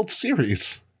the World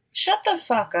Series. Shut the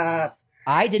fuck up.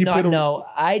 I did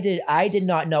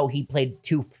not know he played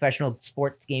 2 professional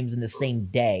sports games in the same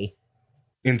day.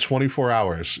 In 24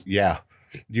 hours, yeah.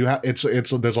 There's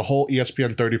a whole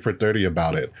ESPN 30 for 30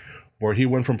 about it, where he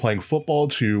went from playing football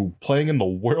to playing in the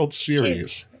World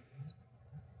Series.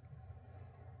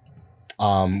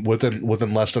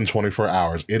 Within less than 24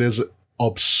 hours. It is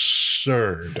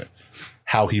absurd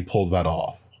how he pulled that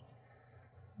off.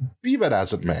 Be that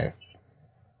as it may.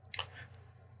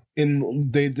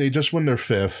 They just won their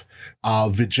 5th.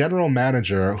 The general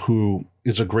manager, who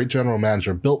is a great general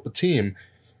manager, built the team,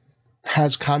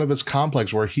 has kind of this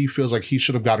complex where he feels like he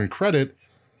should have gotten credit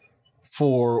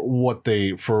for what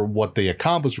they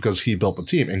accomplished because he built the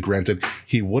team. And granted,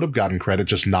 he would have gotten credit,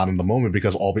 just not in the moment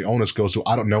because all the onus goes to,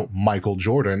 I don't know, Michael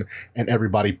Jordan and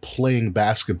everybody playing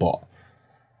basketball.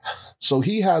 So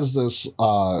he has this,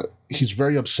 he's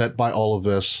very upset by all of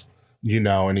this,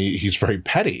 and he's very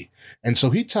petty. And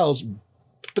so he tells one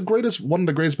of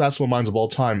the greatest basketball minds of all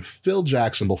time, Phil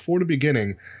Jackson, before the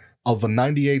beginning of the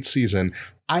 98 season,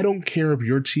 I don't care if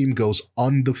your team goes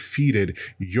undefeated,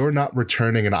 you're not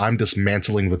returning and I'm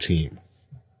dismantling the team.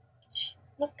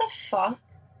 What the fuck?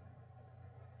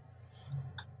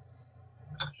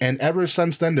 And ever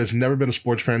since then, there's never been a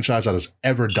sports franchise that has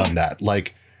ever done that.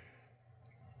 Like,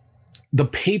 the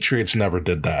Patriots never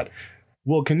did that.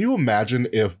 Well, can you imagine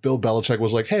if Bill Belichick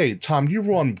was like, hey, Tom, you've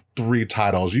won 3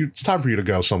 titles. It's time for you to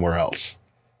go somewhere else.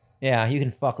 Yeah, you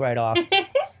can fuck right off.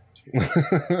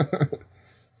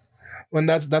 when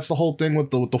that's the whole thing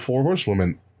with the Four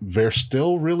Horsewomen. They're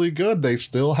still really good. They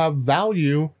still have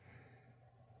value.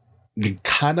 You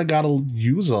kind of gotta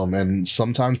use them, and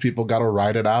sometimes people gotta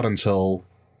ride it out until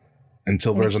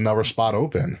there's another spot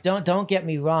open. Don't get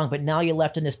me wrong, but now you're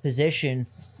left in this position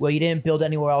where you didn't build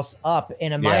anywhere else up.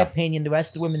 And in my opinion, the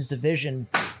rest of the women's division,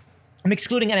 I'm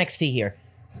excluding NXT here,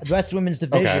 the rest of the women's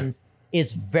division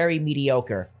is very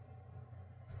mediocre.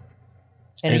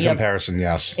 And in comparison,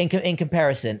 yes. In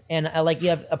comparison. And you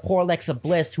have a poor Alexa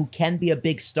Bliss, who can be a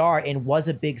big star and was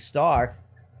a big star,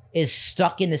 is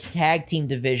stuck in this tag team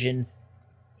division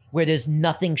where there's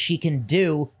nothing she can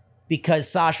do because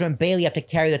Sasha and Bayley have to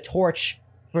carry the torch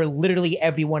for literally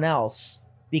everyone else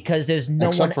because there's no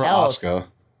except one for else. Asuka.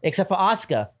 Except for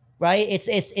Asuka, right?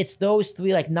 It's those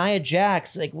three, like Nia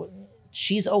Jax, like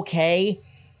she's okay.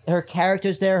 Her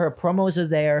character's there, her promos are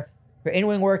there. Her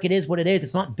in-ring work, it is what it is.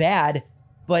 It's not bad.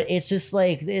 But it's just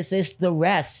like it's the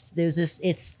rest. There's this.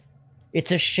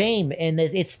 It's a shame, and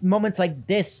it's moments like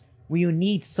this where you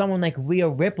need someone like Rhea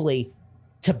Ripley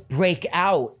to break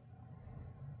out,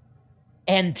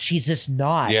 and she's just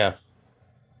not. Yeah.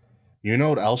 You know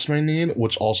what else they need,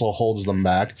 which also holds them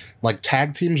back? Like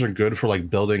tag teams are good for like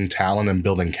building talent and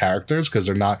building characters because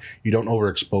you don't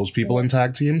overexpose people in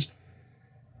tag teams.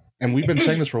 And we've been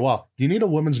saying this for a while. You need a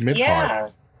women's mid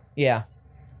card. Yeah.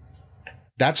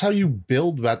 That's how you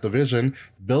build that division.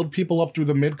 Build people up through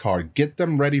the mid card. Get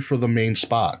them ready for the main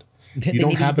spot. You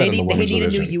don't have that in the women's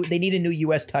division. They need a new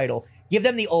U.S. title. Give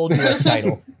them the old U.S.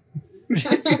 title.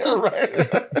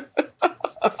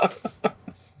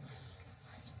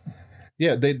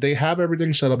 Yeah, they have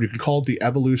everything set up. You can call it the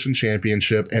Evolution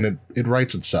Championship, and it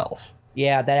writes itself.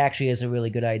 Yeah, that actually is a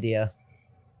really good idea.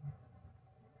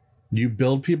 You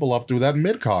build people up through that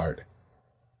mid card.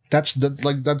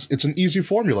 It's an easy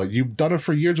formula. You've done it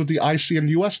for years with the IC and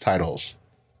US titles.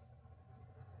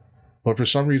 But for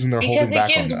some reason they're holding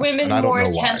back on this. Because it gives women and I don't more know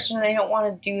attention and they don't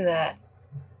want to do that.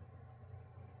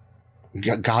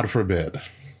 God forbid.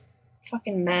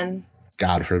 Fucking men.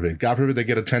 God forbid. God forbid they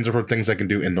get attention for things they can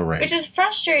do in the ring. Which is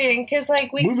frustrating because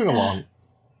we moving along.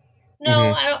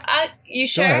 No, you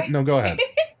sure? Go ahead. No, go ahead.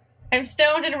 I'm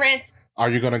stoned and rant. Are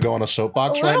you gonna go on a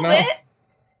soapbox A right little now? bit.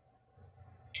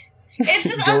 It's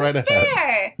just Go right unfair.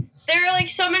 ahead. There are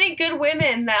so many good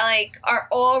women that are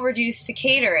all reduced to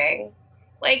catering.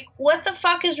 What the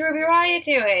fuck is Ruby Riott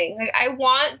doing? I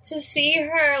want to see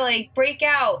her break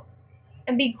out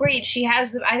and be great.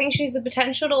 I think she's the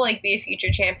potential to be a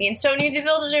future champion. Sonya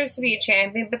Deville deserves to be a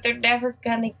champion, but they're never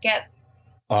gonna get.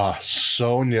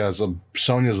 Sonya's a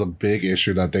big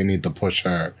issue that they need to push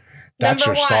her. That's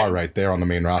Number your star one, right there on the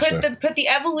main roster. Put the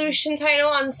Evolution title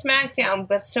on SmackDown,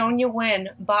 but Sonya win.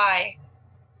 Bye.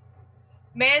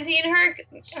 Mandy and her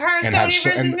Sonya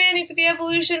versus Mandy for the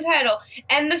Evolution title.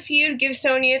 End the feud, give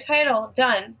Sonya a title.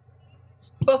 Done.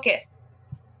 Book it.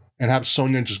 And have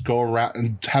Sonya just go around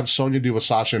and have Sonya do a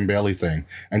Sasha and Bayley thing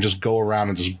and just go around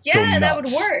and just go nuts. That would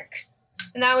work.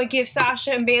 And that would give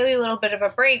Sasha and Bayley a little bit of a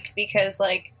break because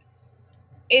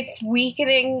it's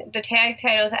weakening the tag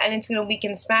titles and it's going to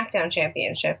weaken the SmackDown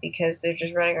Championship because they're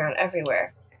just running around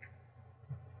everywhere.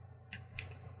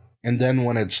 And then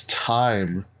when it's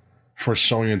time for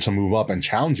Sonya to move up and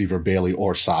challenge either Bayley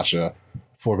or Sasha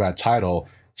for that title,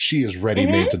 she is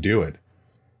ready-made to do it.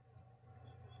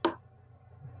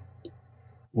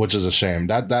 Which is a shame.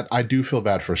 That I do feel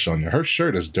bad for Sonya. Her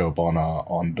shirt is dope on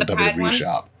the WWE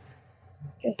shop.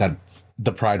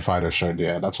 The Pride Fighter shirt,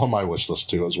 yeah, that's on my wish list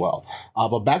too as well.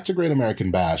 But back to Great American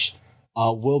Bash.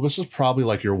 Will, this is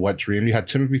probably your wet dream. You had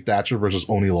Timothy Thatcher versus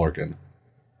Oney Lorcan.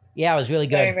 Yeah, it was really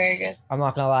good. Very, very good. I'm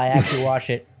not gonna lie, I actually watched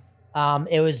it.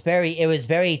 It was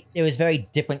very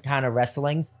different kind of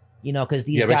wrestling, because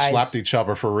these guys they slapped each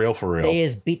other for real. They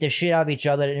just beat the shit out of each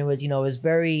other, and it was, it was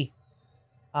very,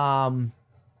 ground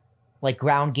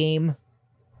game.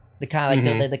 The kind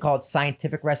of they call it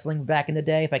scientific wrestling back in the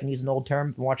day, if I can use an old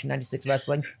term from watching 96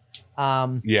 wrestling.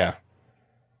 Yeah.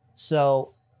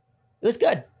 So it was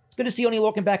good. It's good to see Oney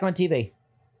Lorcan back on TV.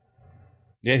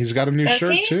 Yeah, he's got a new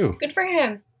shirt too. Good for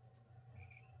him.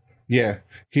 Yeah,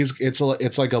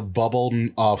 it's like a bubble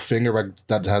finger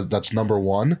that's number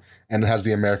 1 and it has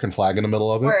the American flag in the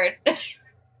middle of it. Word.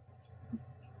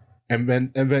 and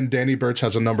then Danny Burch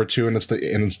has a number 2 and it's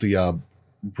the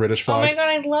British flag. Oh my god,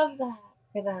 I love that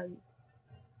for them.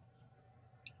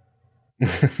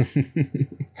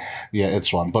 Yeah, it's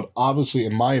fun, but obviously,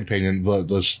 in my opinion,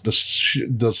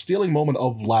 the stealing moment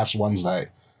of last Wednesday,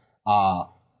 Io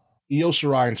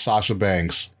Shirai and Sasha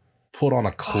Banks put on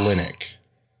a clinic.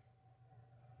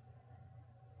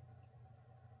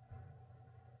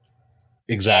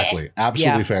 Exactly,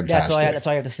 absolutely fantastic. That's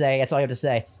all you have to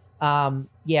say.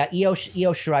 Yeah, Io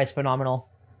Shirai is phenomenal.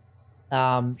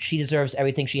 She deserves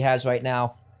everything she has right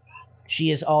now.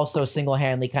 She is also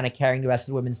single-handedly kind of carrying the rest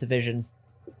of the women's division.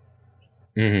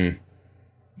 Mm-hmm.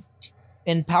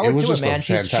 And power It was to her, just a man.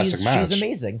 fantastic match. She's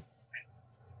amazing.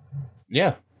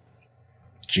 Yeah.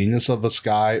 Genius of the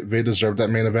Sky. They deserved that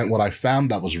main event. What I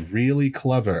found that was really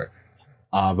clever,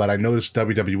 but I noticed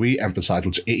WWE emphasized,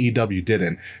 which AEW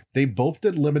didn't. They both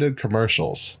did limited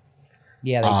commercials.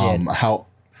 Yeah, they did.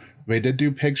 They did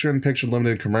do picture-in-picture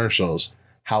limited commercials.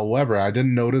 However, I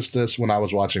didn't notice this when I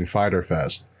was watching Fyter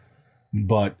Fest,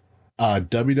 but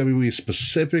WWE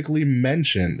specifically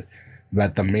mentioned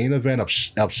that the main event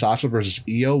of Sasha versus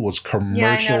Io was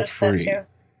commercial-free. Yeah,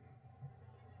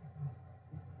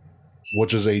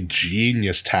 Which is a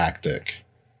genius tactic.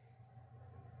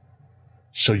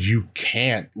 So you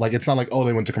can't, like, it's not like, oh,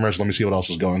 they went to commercial, let me see what else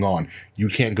is going on. You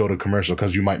can't go to commercial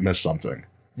because you might miss something.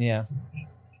 Yeah.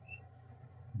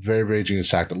 Very, very genius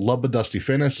tactic. Love the dusty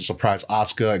finish, the surprise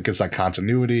Asuka. It gives that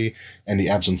continuity and the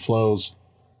ebbs and flows.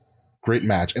 Great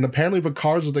match. And apparently the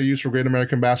cars that they used for Great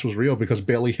American Bash was real because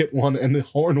Bayley hit one and the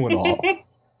horn went off.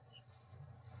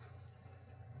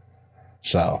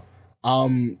 So,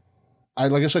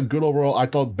 like I said, good overall. I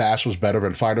thought Bash was better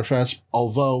than Fyter Fest.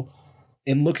 Although,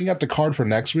 in looking at the card for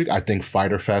next week, I think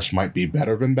Fyter Fest might be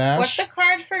better than Bash. What's the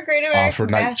card for Great American for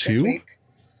night Bash this 2? week?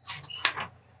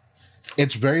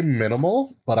 It's very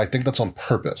minimal, but I think that's on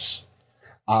purpose.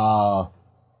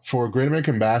 For Great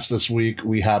American Bash this week,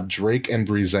 we have Drake and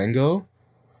Breezango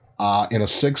in a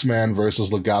 6-man versus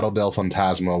Legado del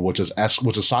Fantasma, which is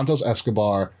Santos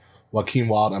Escobar, Joaquin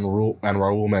Wilde, and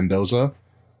Raul Mendoza.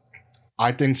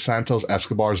 I think Santos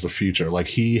Escobar is the future. Like,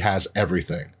 he has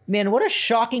everything. Man, what a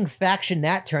shocking faction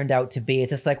that turned out to be.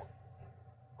 It's just like,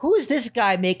 who is this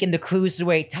guy making the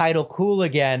Cruiserweight title cool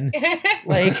again?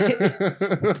 Like,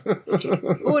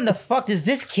 who in the fuck does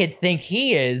this kid think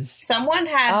he is? Someone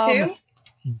had to.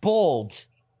 Bold.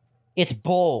 It's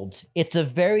bold. It's a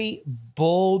very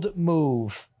bold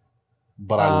move.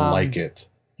 But I like it.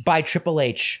 By Triple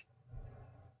H.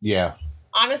 Yeah.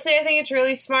 Honestly, I think it's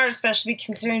really smart, especially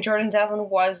considering Jordan Devlin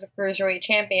was the Cruiserweight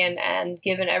champion, and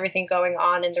given everything going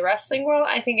on in the wrestling world,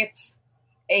 I think it's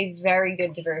a very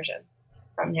good diversion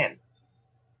from him.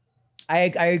 I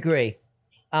agree.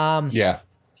 Yeah.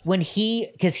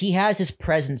 Because he has his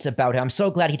presence about him. I'm so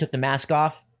glad he took the mask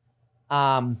off.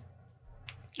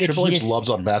 Triple H loves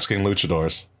unmasking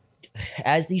luchadors.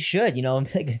 As he should, you know.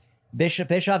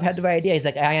 Bischoff had the right idea. He's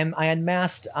like, I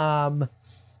unmasked,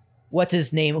 what's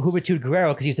his name? Juventud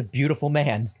Guerrero, because he's a beautiful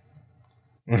man.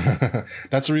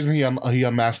 That's the reason he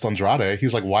unmasked Andrade.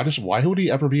 He's like, why would he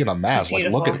ever be in a mask?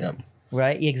 Like, look at him.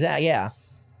 Right? Exactly. Yeah.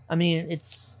 I mean,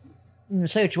 it's,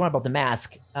 say what you want about the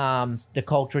mask, the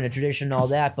culture and the tradition and all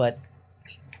that, but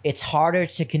it's harder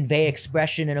to convey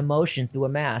expression and emotion through a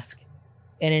mask.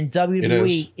 And in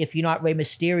WWE, if you're not Rey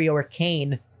Mysterio or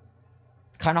Kane,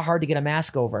 it's kind of hard to get a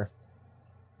mask over.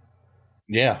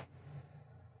 Yeah.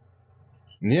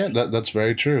 Yeah, that's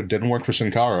very true. Didn't work for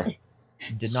Sin Cara.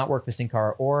 Did not work for Sin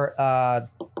Cara or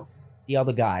the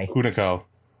other guy. Hunico.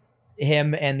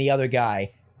 Him and the other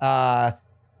guy. The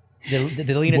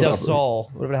Lina del Sol,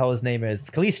 whatever the hell his name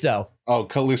is. Kalisto. Oh,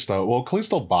 Kalisto. Well,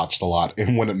 Kalisto botched a lot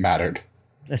when it mattered.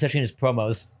 Especially in his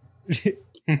promos.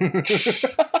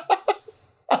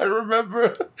 I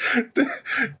remember.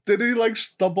 Did he like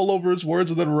stumble over his words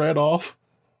and then ran off?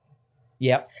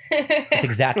 Yep. That's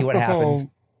exactly what happened.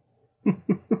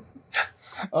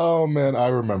 Oh man, I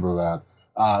remember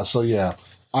that. So yeah,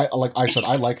 I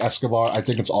like Escobar. I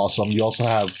think it's awesome. You also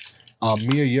have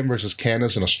Mia Yim versus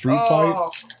Candice in a street fight.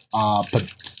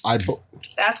 But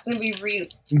that's gonna be really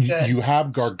good. You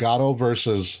have Gargano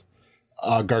versus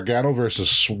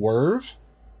Swerve,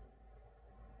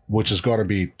 which is going to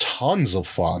be tons of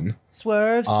fun.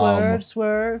 Swerve.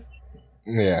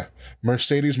 Yeah,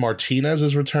 Mercedes Martinez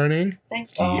is returning.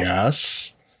 Thanks, God.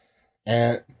 Yes,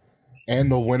 and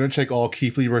the winner take all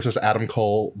Keith Lee versus Adam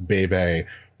Cole, Bebe,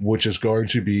 which is going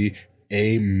to be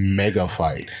a mega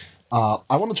fight. I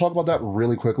want to talk about that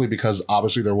really quickly because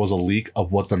obviously there was a leak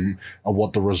of what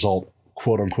the result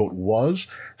quote unquote was.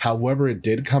 However, it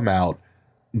did come out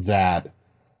that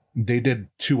they did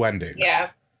 2 endings.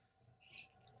 Yeah.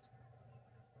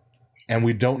 And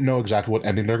we don't know exactly what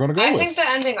ending they're going to go with. I think the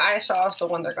ending I saw is the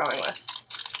one they're going with.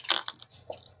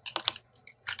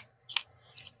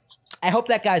 I hope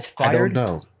that guy's fired. I don't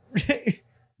know.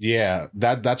 Yeah,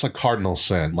 that's a cardinal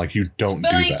sin. Like, you don't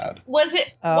do that. Was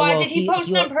it? Why did he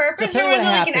post it on purpose, or was it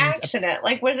like an accident?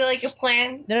 Like, was it like a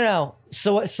plan? No.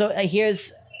 So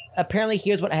here's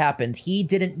what happened. He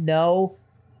didn't know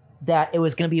that it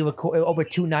was going to be over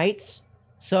 2 nights.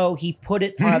 So he put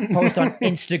it on a post on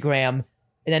Instagram,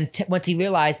 and then once he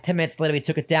realized, 10 minutes later, he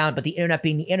took it down. But the internet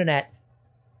being the internet,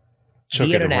 Took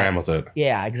it and ran with it.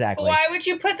 Yeah, exactly. Why would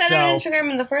you put that on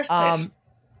Instagram in the first place?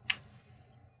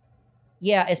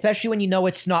 Yeah, especially when you know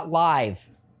it's not live.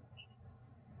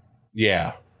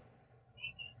 Yeah.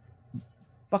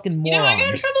 Fucking moron. You know, I got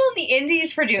in trouble with the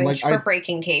indies for doing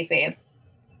breaking kayfabe.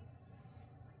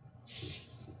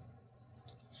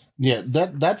 Yeah,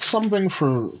 that's something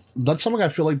I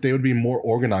feel like they would be more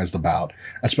organized about,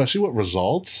 especially with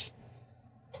results.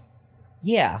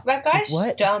 Yeah. That guy's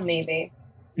dumb, maybe.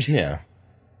 Yeah.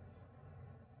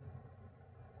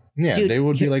 Yeah, Dude, they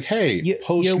would be like, hey,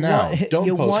 post now. Don't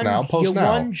post now, post now.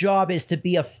 Your one job is to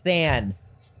be a fan.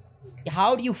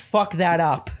 How do you fuck that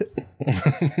up?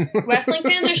 Wrestling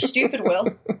fans are stupid, Will.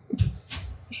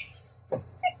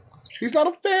 He's not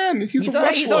a fan. He's a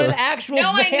wrestler. He's not an actual fan.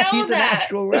 No, I know He's that. an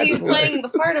actual wrestler. He's playing the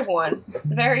part of one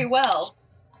very well.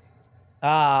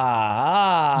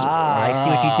 I see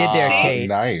what you did there, Kate.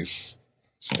 Nice.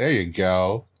 There you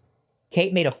go.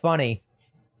 Kate made a funny.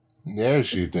 There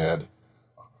she did.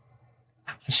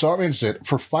 So I'm interested.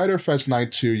 For Fyter Fest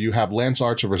Night 2, you have Lance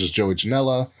Archer versus Joey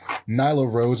Janela.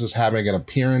 Nyla Rose is having an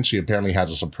appearance. She apparently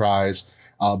has a surprise.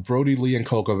 Brody Lee and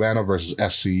Colt Cabana versus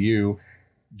SCU.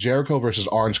 Jericho versus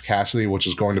Orange Cassidy, which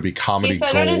is going to be comedy He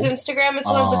said gold. on his Instagram it's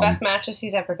one of the best matches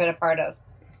he's ever been a part of.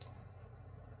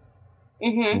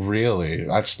 Mm-hmm. Really?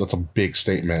 That's a big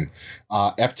statement.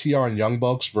 FTR and Young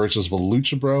Bucks versus the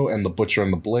Lucha Bro and the Butcher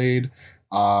and the Blade.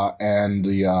 And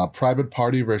the Private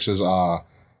Party versus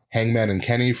Hangman and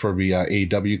Kenny for the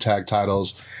AEW tag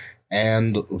titles.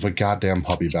 And the goddamn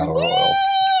Puppy Battle Royal.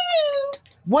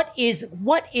 What is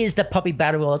the Puppy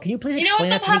Battle Royal? Can you please explain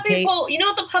that to me, Kate? You know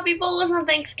what the Puppy Bowl is on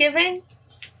Thanksgiving?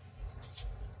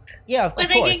 Yeah, of Where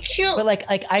course. they get cute. But like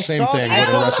I Same saw thing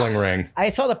with a wrestling ring. I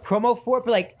saw the promo for it,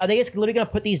 but like, are they just literally gonna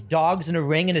put these dogs in a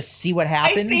ring and just see what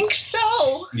happens? I think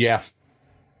so. Yeah.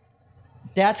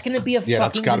 That's gonna be a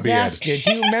fucking disaster.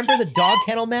 Do you remember the dog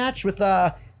kennel match with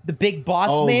the big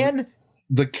boss man?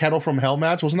 The Kettle from Hell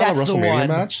match? Wasn't that a WrestleMania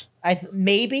match?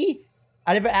 Maybe.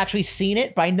 I never actually seen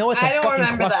it, but I know it's a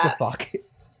fucking clusterfuck.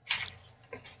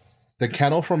 The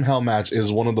Kettle from Hell match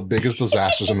is one of the biggest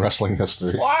disasters in wrestling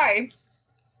history. Why?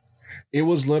 It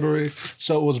was literally,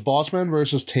 so it was Bossman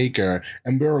versus Taker,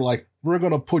 and we were like, we're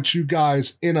going to put you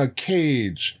guys in a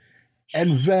cage,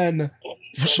 and then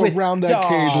surround that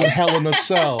cage with Hell in a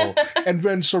Cell, and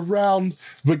then surround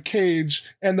the cage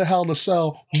and the Hell in a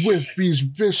Cell with these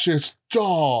vicious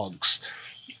dogs.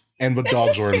 And the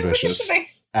dogs weren't vicious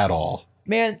at all.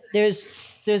 Man,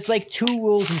 there's like two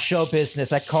rules in show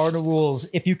business, like cardinal rules.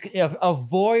 If you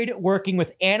avoid working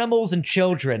with animals and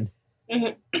children,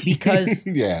 because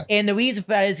yeah, and the reason for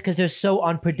that is because they're so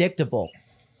unpredictable.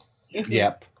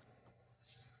 Yep.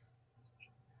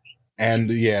 And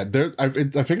yeah, I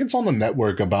think it's on the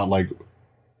network about like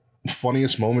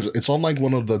funniest moments. It's on like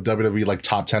one of the WWE like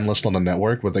top 10 lists on the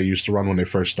network, what they used to run when they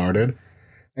first started,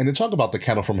 and they talk about the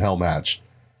Kettle from Hell match,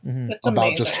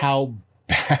 about just how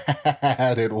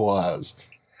bad it was.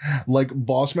 Like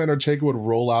Bossman or Taker would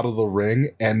roll out of the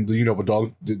ring, and the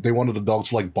dog. They wanted the dogs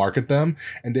to like bark at them,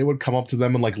 and they would come up to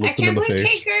them and like look them in the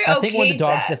face. I think one of the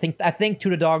dogs. I think two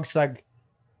of the dogs like.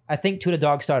 I think two of the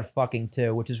dogs started fucking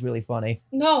too, which is really funny.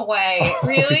 No way,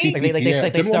 really?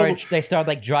 They started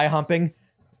like dry humping.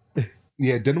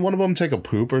 Yeah, didn't one of them take a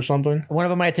poop or something? One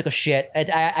of them might have took a shit. I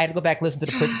had to go back and listen to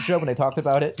the Pritchard show when they talked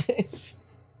about it.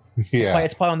 Yeah,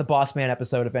 it's probably on the Boss Man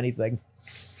episode, if anything.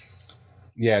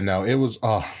 Yeah, no, it was.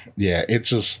 It's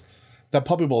just that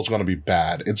Puppy Bowl is going to be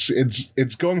bad.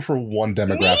 It's going for one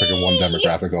demographic and one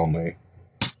demographic only.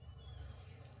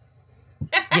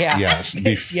 Yeah. Yes.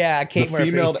 Kate the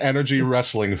Murphy. female energy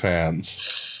wrestling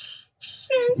fans.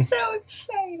 I'm so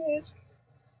excited.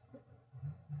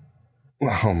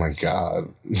 Oh my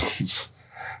god.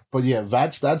 But yeah,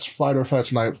 that's Fyter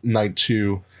Fest night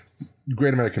 2,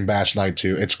 Great American Bash night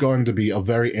 2. It's going to be a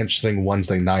very interesting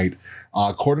Wednesday night.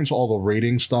 According to all the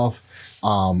rating stuff,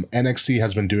 NXT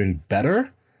has been doing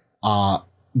better,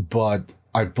 but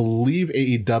I believe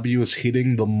AEW is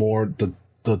hitting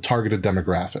the targeted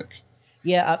demographic.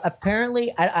 Yeah,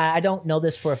 apparently, I don't know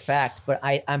this for a fact, but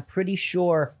I'm pretty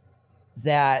sure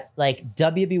that like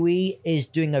WWE is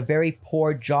doing a very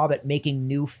poor job at making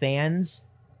new fans,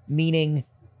 meaning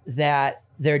that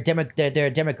their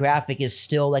demographic is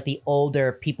still like the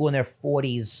older people in their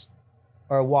 40s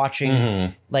are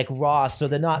watching like Raw, so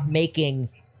they're not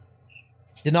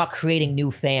creating new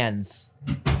fans.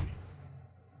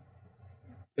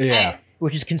 Yeah,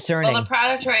 which is concerning. Well, the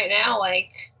product right now,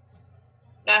 like,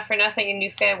 not for nothing, a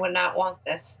new fan would not want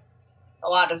this. A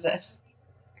lot of this.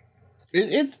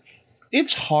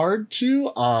 It's hard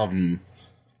to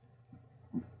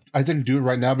I think do it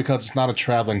right now because it's not a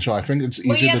traveling show. I think it's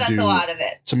easier to that's do a lot of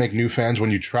it. to make new fans when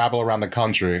you travel around the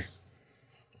country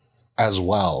as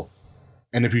well.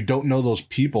 And if you don't know those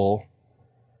people,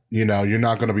 you know, you're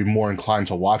not going to be more inclined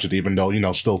to watch it, even though, you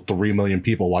know, still 3 million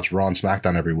people watch Raw and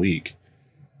SmackDown every week.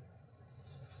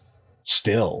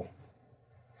 Still.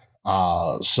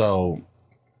 So,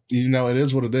 you know, it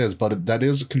is what it is, but that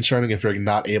is concerning if you're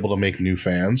not able to make new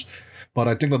fans. But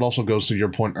I think that also goes to your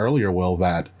point earlier, Will,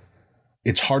 that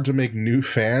it's hard to make new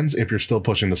fans if you're still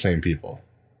pushing the same people.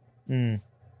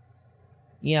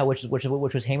 Yeah, which was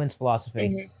Heyman's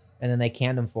philosophy, and then they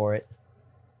canned him for it.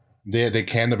 They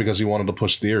canned it because he wanted to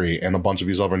push Theory and a bunch of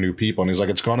these other new people, and he's like,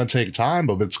 it's going to take time,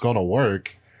 but it's going to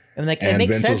work. And like, And it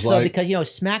makes Vince sense was though, like- because you know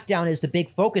SmackDown is the big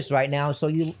focus right now.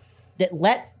 So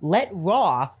let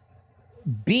Raw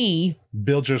be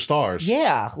Build your stars.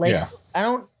 Yeah, like Yeah. I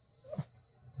don't.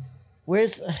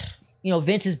 Where's, you know,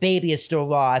 Vince's baby is still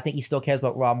Raw. I think he still cares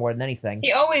about Raw more than anything.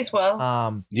 He always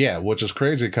will. Yeah, which is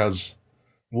crazy because,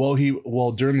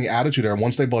 during the Attitude Era,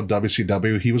 once they bought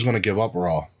WCW, he was going to give up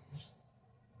Raw.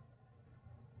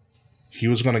 He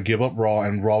was going to give up Raw,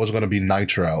 and Raw was going to be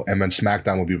Nitro, and then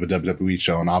SmackDown would be the WWE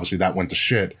show, and obviously that went to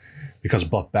shit because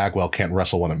Buff Bagwell can't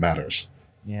wrestle when it matters.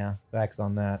 Yeah, facts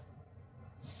on that.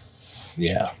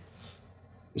 Yeah.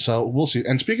 So we'll see.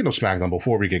 And speaking of SmackDown,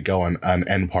 before we get going and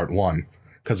end part 1,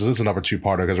 because this is another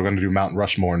 2-parter, because we're going to do Mount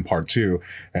Rushmore in part 2,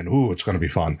 and ooh, it's going to be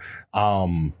fun.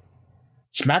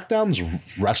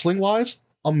 SmackDown's wrestling-wise,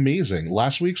 amazing.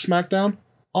 Last week's SmackDown,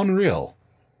 unreal.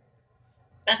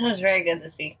 That one was very good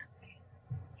this week.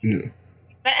 Mm.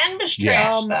 The end was Yeah.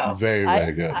 trash, though. Very,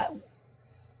 very good.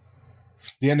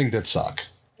 The ending did suck.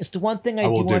 It's the one thing I I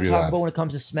do will want give to you talk that. about when it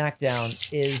comes to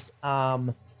SmackDown is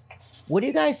what do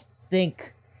you guys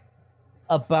think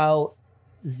about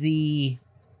the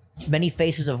many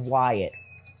faces of Wyatt?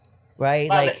 Right?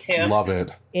 Love like it too. Love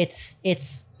it.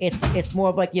 it's more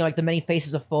of like, you know, like the many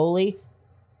faces of Foley.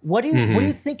 What do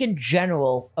you think in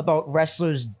general about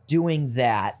wrestlers doing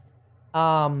that?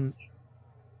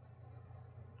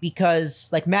 Because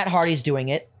like Matt Hardy's doing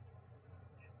it.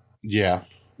 Yeah.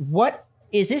 What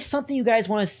is this something you guys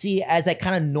want to see as like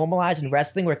kind of normalized in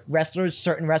wrestling, where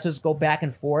certain wrestlers go back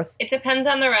and forth It depends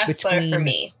on the wrestler for between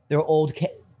me.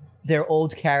 their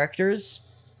old characters?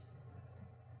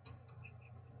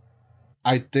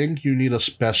 I think you need a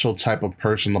special type of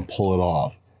person to pull it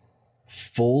off.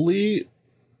 Foley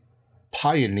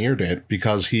pioneered it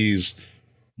because he's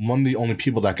one of the only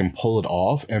people that can pull it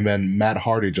off, and then Matt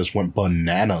Hardy just went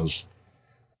bananas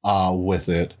with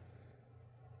it.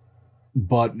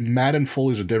 But Matt and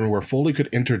Foley's are different, where Foley could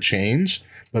interchange,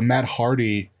 but Matt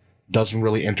Hardy doesn't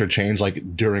really interchange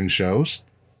like during shows.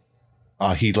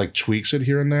 He like tweaks it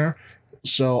here and there.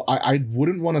 So I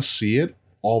wouldn't want to see it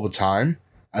all the time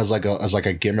as like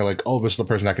a gimmick, like, oh, this is the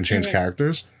person that can change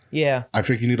characters. Yeah. I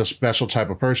think you need a special type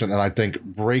of person, and I think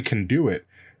Bray can do it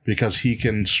because he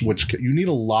can switch. You need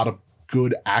a lot of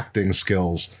good acting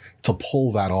skills to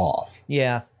pull that off.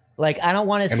 Yeah. Like I don't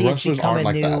want to And see us wrestlers become aren't a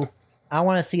like new that. I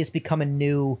want to see us become a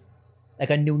new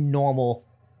normal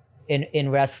in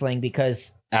wrestling,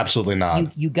 because Absolutely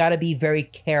not. you got to be very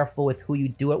careful with who you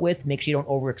do it with. Make sure you don't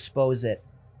overexpose it.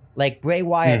 Like Bray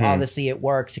Wyatt, obviously it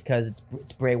works because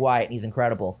it's Bray Wyatt and he's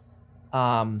incredible.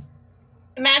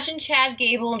 Imagine Chad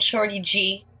Gable and Shorty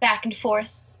G back and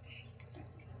forth.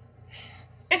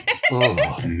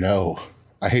 Oh, no.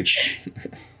 I hate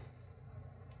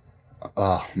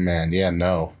oh, man. Yeah,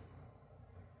 no.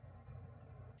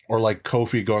 Or like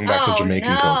Kofi going back to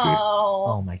Jamaican Kofi.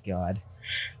 Oh my god.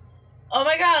 Oh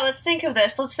my god, let's think of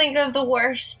this. Let's think of the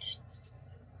worst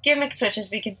gimmick switches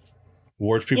we could.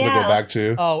 Worst people to Yeah, go back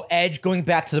to. Oh, Edge going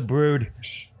back to the Brood.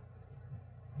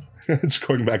 It's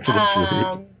going back to the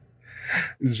Brood.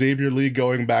 Xavier Lee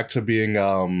going back to being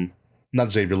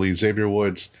not Xavier Lee, Xavier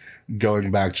Woods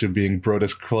going back to being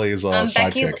Brodus Clay's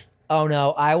Becky- sidekick. Oh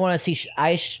no, I want to see.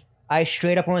 I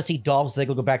straight up want to see Dolph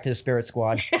Ziggler go back to the Spirit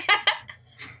Squad.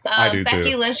 I do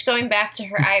Becky too. Lynch going back to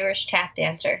her Irish tap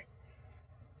dancer.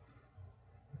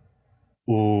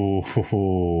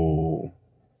 Ooh.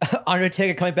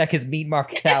 Undertaker coming back as Meat Mark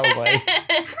Calloway.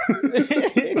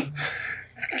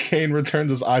 Kane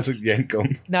returns as Isaac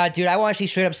Yankum. Nah, dude, I want to see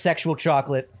straight up sexual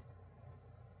chocolate.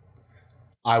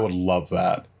 I would love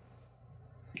that.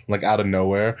 Like out of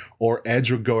nowhere. Or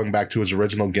Edge going back to his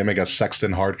original gimmick as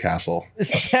Sexton Hardcastle.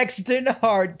 Sexton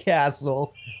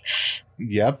Hardcastle.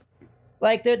 Yep.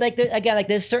 Again,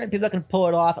 there's certain people that can pull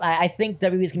it off. I think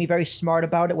WWE's gonna be very smart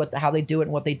about it with how they do it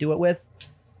and what they do it with.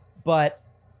 But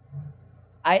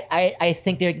I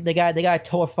think they got to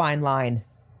toe a fine line.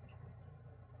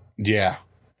 Yeah.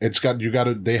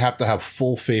 They have to have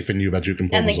full faith in you that you can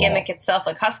pull And the this gimmick off. itself,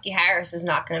 like Husky Harris, is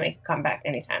not going to make a comeback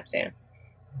anytime soon.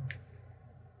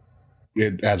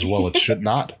 It should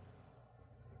not.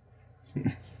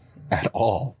 At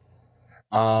all.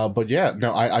 But yeah,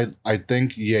 no, I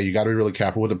think, you got to be really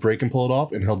careful with the break and pull it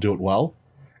off, and he'll do it well,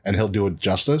 and he'll do it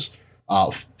justice.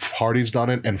 Hardy's done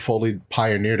it, and Foley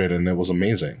pioneered it, and it was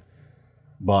amazing.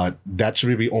 But that should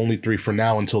be the only three for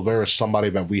now until there is somebody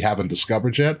that we haven't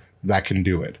discovered yet that can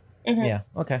do it. Mm-hmm. Yeah.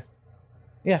 Okay.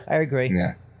 Yeah, I agree.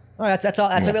 Yeah. All right, that's all.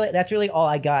 That's really all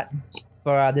I got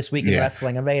for this week in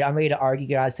wrestling. I'm ready to argue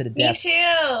you guys to the Me death. too.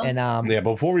 And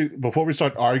Before we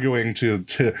start arguing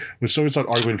before we start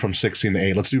arguing from 16 to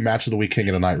 8, let's do match of the week, king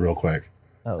of the night, real quick.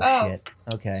 Oh. Shit.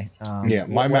 Okay.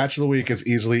 My match of the week is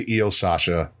easily Io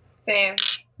Sasha. Same.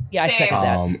 Yeah, I second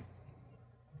that.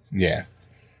 Yeah.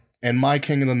 And my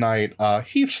king of the night,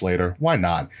 Heath Slater. Why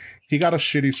not? He got a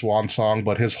shitty swan song,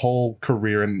 but his whole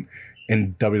career in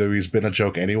WWE's been a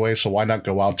joke anyway, so why not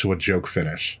go out to a joke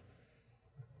finish?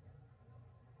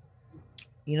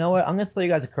 You know what? I'm gonna throw you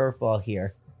guys a curveball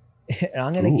here, and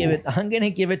I'm gonna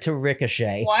give it to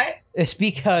Ricochet. What? It's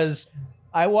because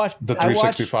I watched the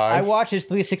 365. I watched his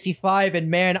 365, and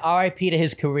man, RIP to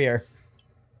his career.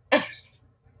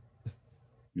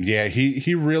 Yeah,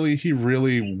 he really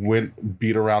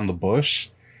beat around the bush.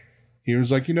 He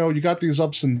was like, you got these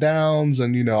ups and downs,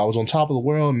 and I was on top of the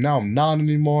world, and now I'm not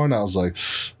anymore. And I was like,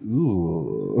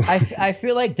 ooh. I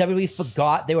feel like WWE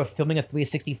forgot they were filming a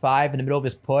 365 in the middle of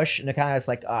his push, and they're kind of just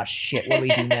like, oh shit, what do we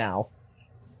do now?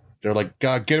 They're like,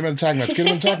 God, get him in a tag match, get him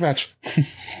in a tag match.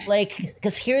 Like,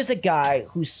 because here's a guy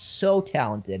who's so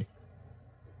talented.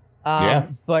 Yeah.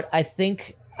 But I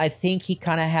think he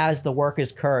kind of has the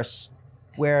worker's curse,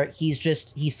 where he's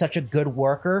such a good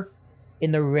worker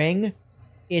in the ring.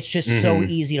 It's just so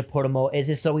easy to put him over. It's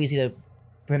just so easy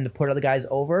for him to put other guys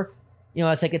over.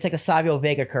 It's like a Savio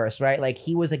Vega curse, right? Like,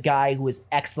 he was a guy who was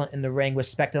excellent in the ring,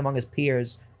 respected among his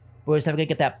peers, but was never gonna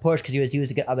get that push because he was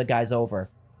used to get other guys over.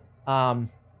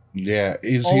 Yeah,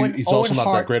 he's Owen also not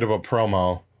Hart, that great of a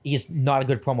promo. He's not a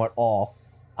good promo at all.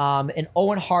 And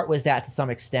Owen Hart was that to some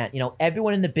extent.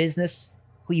 Everyone in the business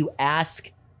who you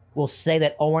ask will say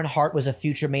that Owen Hart was a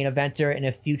future main eventer and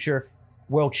a future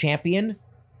world champion.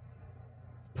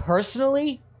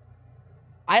 Personally,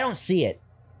 I don't see it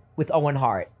with Owen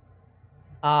Hart.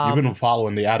 You've been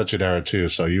following the Attitude Era too,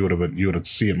 so you would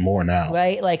see it more now,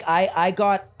 right? Like I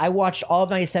watched all of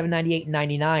 97, 98, and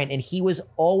 99, and he was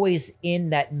always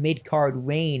in that mid card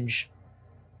range.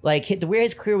 Like, the way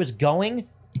his career was going,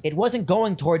 it wasn't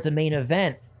going towards a main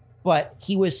event, but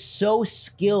he was so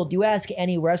skilled. You ask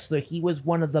any wrestler, he was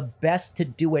one of the best to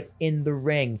do it in the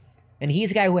ring, and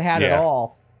he's a guy who had it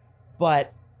all.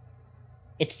 But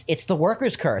it's the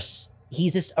worker's curse.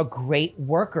 He's just a great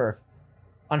worker.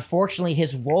 Unfortunately,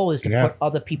 his role is to put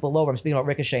other people over. I'm speaking about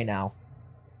Ricochet now,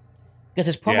 because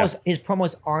his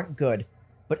promos aren't good,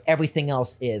 but everything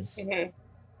else is. Mm-hmm.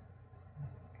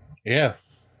 Yeah,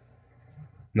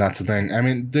 that's the thing. I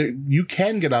mean, you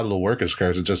can get out of the worker's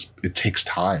curse. It takes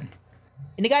time.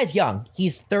 And the guy's young.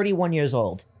 He's 31 years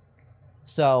old,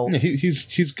 so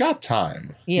he's got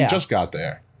time. Yeah. He just got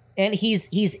there. And he's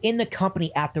in the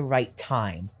company at the right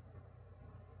time.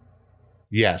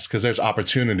 Yes, because there's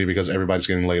opportunity because everybody's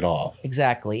getting laid off.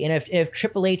 Exactly. And if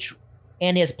Triple H,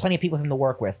 and there's plenty of people for him to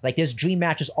work with, like there's dream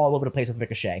matches all over the place with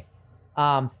Ricochet.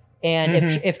 And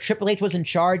if Triple H was in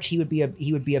charge, he would be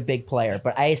a big player.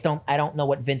 But I don't know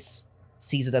what Vince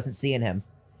sees or doesn't see in him.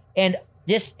 And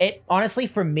honestly,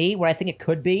 for me, what I think it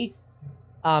could be,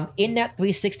 in that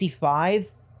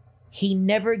 365, he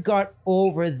never got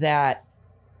over that,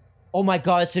 oh my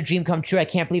God, it's a dream come true. I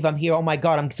can't believe I'm here. Oh my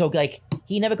God, I'm so like,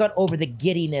 he never got over the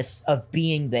giddiness of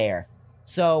being there.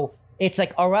 So it's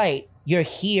like, all right, you're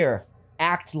here.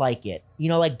 Act like it.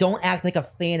 Like, don't act like a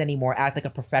fan anymore. Act like a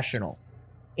professional.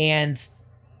 And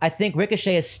I think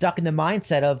Ricochet is stuck in the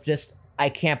mindset of just, I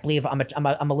can't believe I'm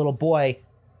a little boy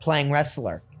playing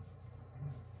wrestler.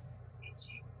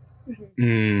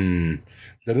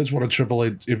 That is what a Triple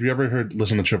H. If you ever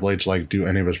listen to Triple H do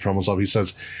any of his promos up, he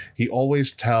says he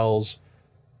always tells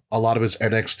a lot of his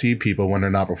NXT people when they're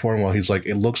not performing well, he's like,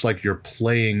 it looks like you're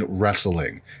playing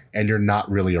wrestling and you're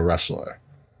not really a wrestler.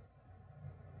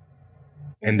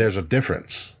 And there's a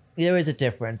difference. There is a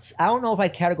difference. I don't know if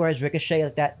I'd categorize Ricochet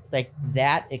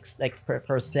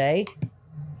per se,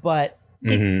 but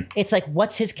it's like,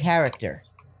 what's his character?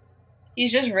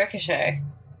 He's just Ricochet.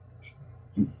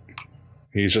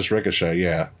 He's just Ricochet,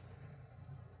 yeah.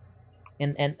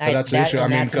 But that's the issue. I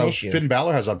mean, issue. Finn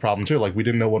Balor has that problem too. Like, we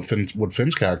didn't know what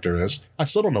Finn's character is. I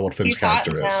still don't know what Finn's character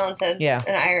He's hot and is. talented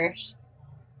and Irish.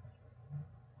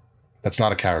 That's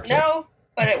not a character. No,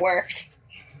 but it works.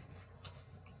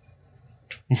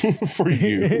 For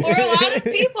you. For a lot of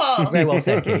people. Very well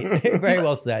said, Kate. Very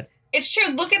well said. It's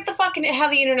true. Look at how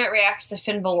the internet reacts to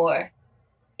Finn Balor.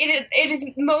 It is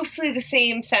mostly the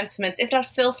same sentiments, if not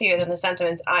filthier than the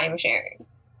sentiments I am sharing.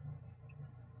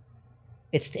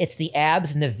 It's the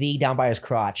abs and the V down by his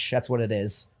crotch. That's what it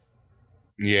is.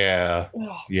 Yeah.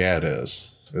 Yeah, it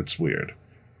is. It's weird.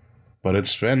 But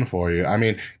it's Finn for you. I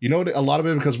mean, you know, a lot of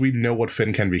it because we know what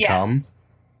Finn can become, Yes.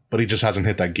 but he just hasn't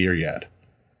hit that gear yet.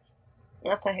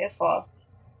 That's not his fault.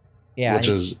 Yeah, Which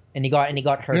is... and he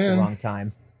got hurt Yeah. the wrong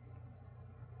time.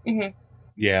 Mm-hmm.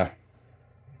 Yeah.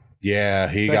 Yeah,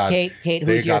 he But got... Kate, who's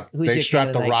they your, got who's they your strapped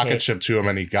kid the of night, rocket Kate? ship to him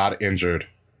and he got injured.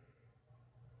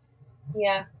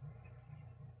 Yeah.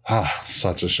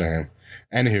 Such a shame.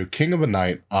 Anywho, King of the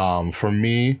Night, for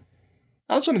me,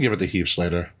 I was going to give it to Heath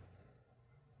Slater.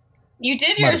 You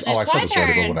did Might yours. have- It's I my said it Slater,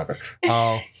 but turn.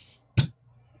 whatever.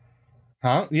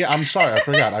 Huh? Yeah, I'm sorry. I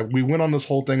forgot. We went on this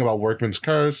whole thing about Workman's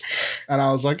Curse, and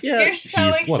I was like, yeah, You're so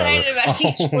Heath, whatever. excited about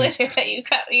Heath Slater that you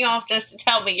cut me off just to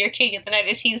tell me your King of the Night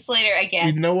is Heath Slater You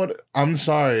again. know what? I'm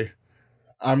sorry.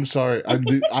 I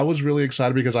was really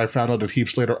excited because I found out that Heath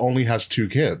Slater only has 2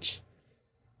 kids.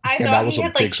 I and thought that was he a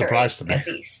had big like surprise 3, to me. at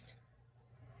least.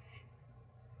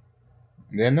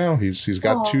 Yeah, no, he's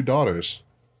got Aw. 2 daughters,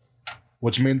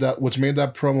 which made that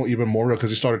promo even more real because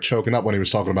he started choking up when he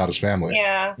was talking about his family.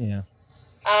 Yeah. Yeah.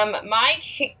 My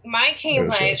King of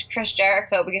the Yes, Night is Chris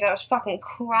Jericho because I was fucking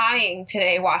crying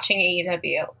today watching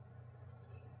AEW.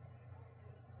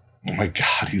 Oh my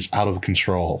god, he's out of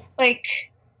control. Like,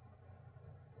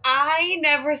 I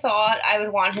never thought I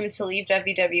would want him to leave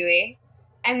WWE,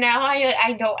 and now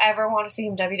I don't ever want to see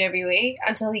him WWE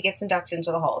until he gets inducted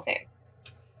into the Hall of Fame.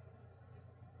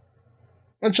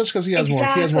 And just because he has more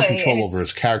Exactly, control and over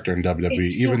his character in WWE,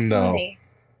 It's so even though funny.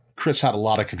 Chris had a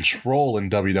lot of control in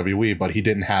WWE, but he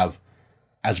didn't have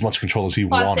as much control as he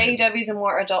Plus, wanted. AEW is a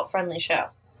more adult-friendly show.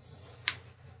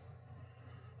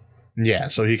 Yeah,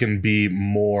 so he can be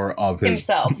more of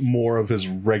his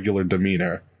regular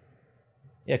demeanor.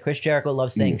 Yeah, Chris Jericho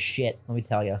loves saying Mm. shit, let me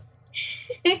tell you.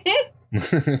 Yeah,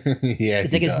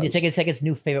 It's he like, does. it's like his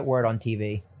new favorite word on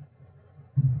TV.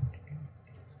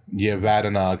 Yeah, that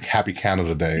and Happy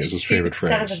Canada Day is his favorite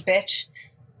Son of phrase. a bitch.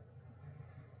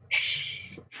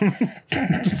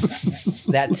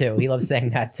 That too. He loves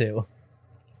saying that too.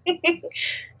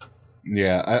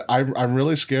 Yeah, I'm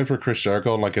really scared for Chris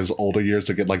Jericho in like his older years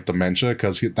to get like dementia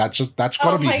because that's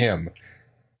gonna be my- him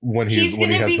when He's he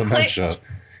gonna has be dementia.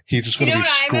 He's just You gonna know be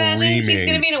what I imagine? He's going to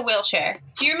screaming. be in a wheelchair.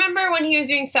 Do you remember when he was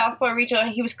doing Southpaw Regional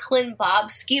and he was Clint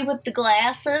Bobsky with the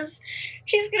glasses?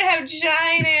 He's going to have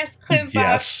giant ass Clint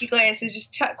Yes. Bobsky glasses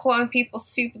just calling people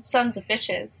stupid sons of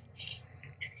bitches.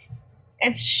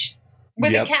 And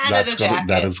with a Canada jacket.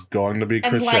 that is going to be and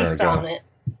Chris lights Jericho. on it.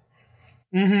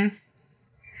 Mm-hmm.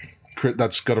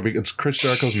 It's Chris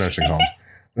Jericho's nursing home.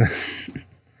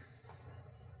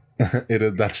 It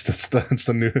is. It's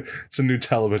the new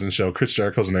television show, Chris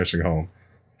Jericho's nursing home,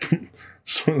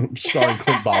 starring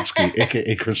Clint Bobsky,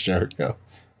 aka Chris Jericho.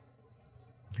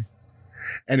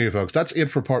 Anyway, folks, that's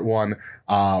it for part 1.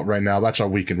 Right now, that's our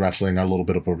week in wrestling. Our little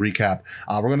bit of a recap.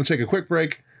 We're going to take a quick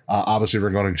break. Obviously,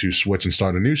 we're going to switch and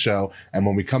start a new show. And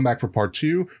when we come back for part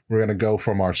 2, we're going to go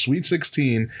from our Sweet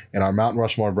 16 and our Mount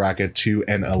Rushmore bracket to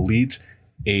an Elite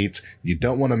 8. You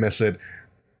don't want to miss it.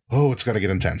 Oh, it's going to get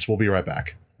intense. We'll be right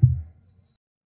back.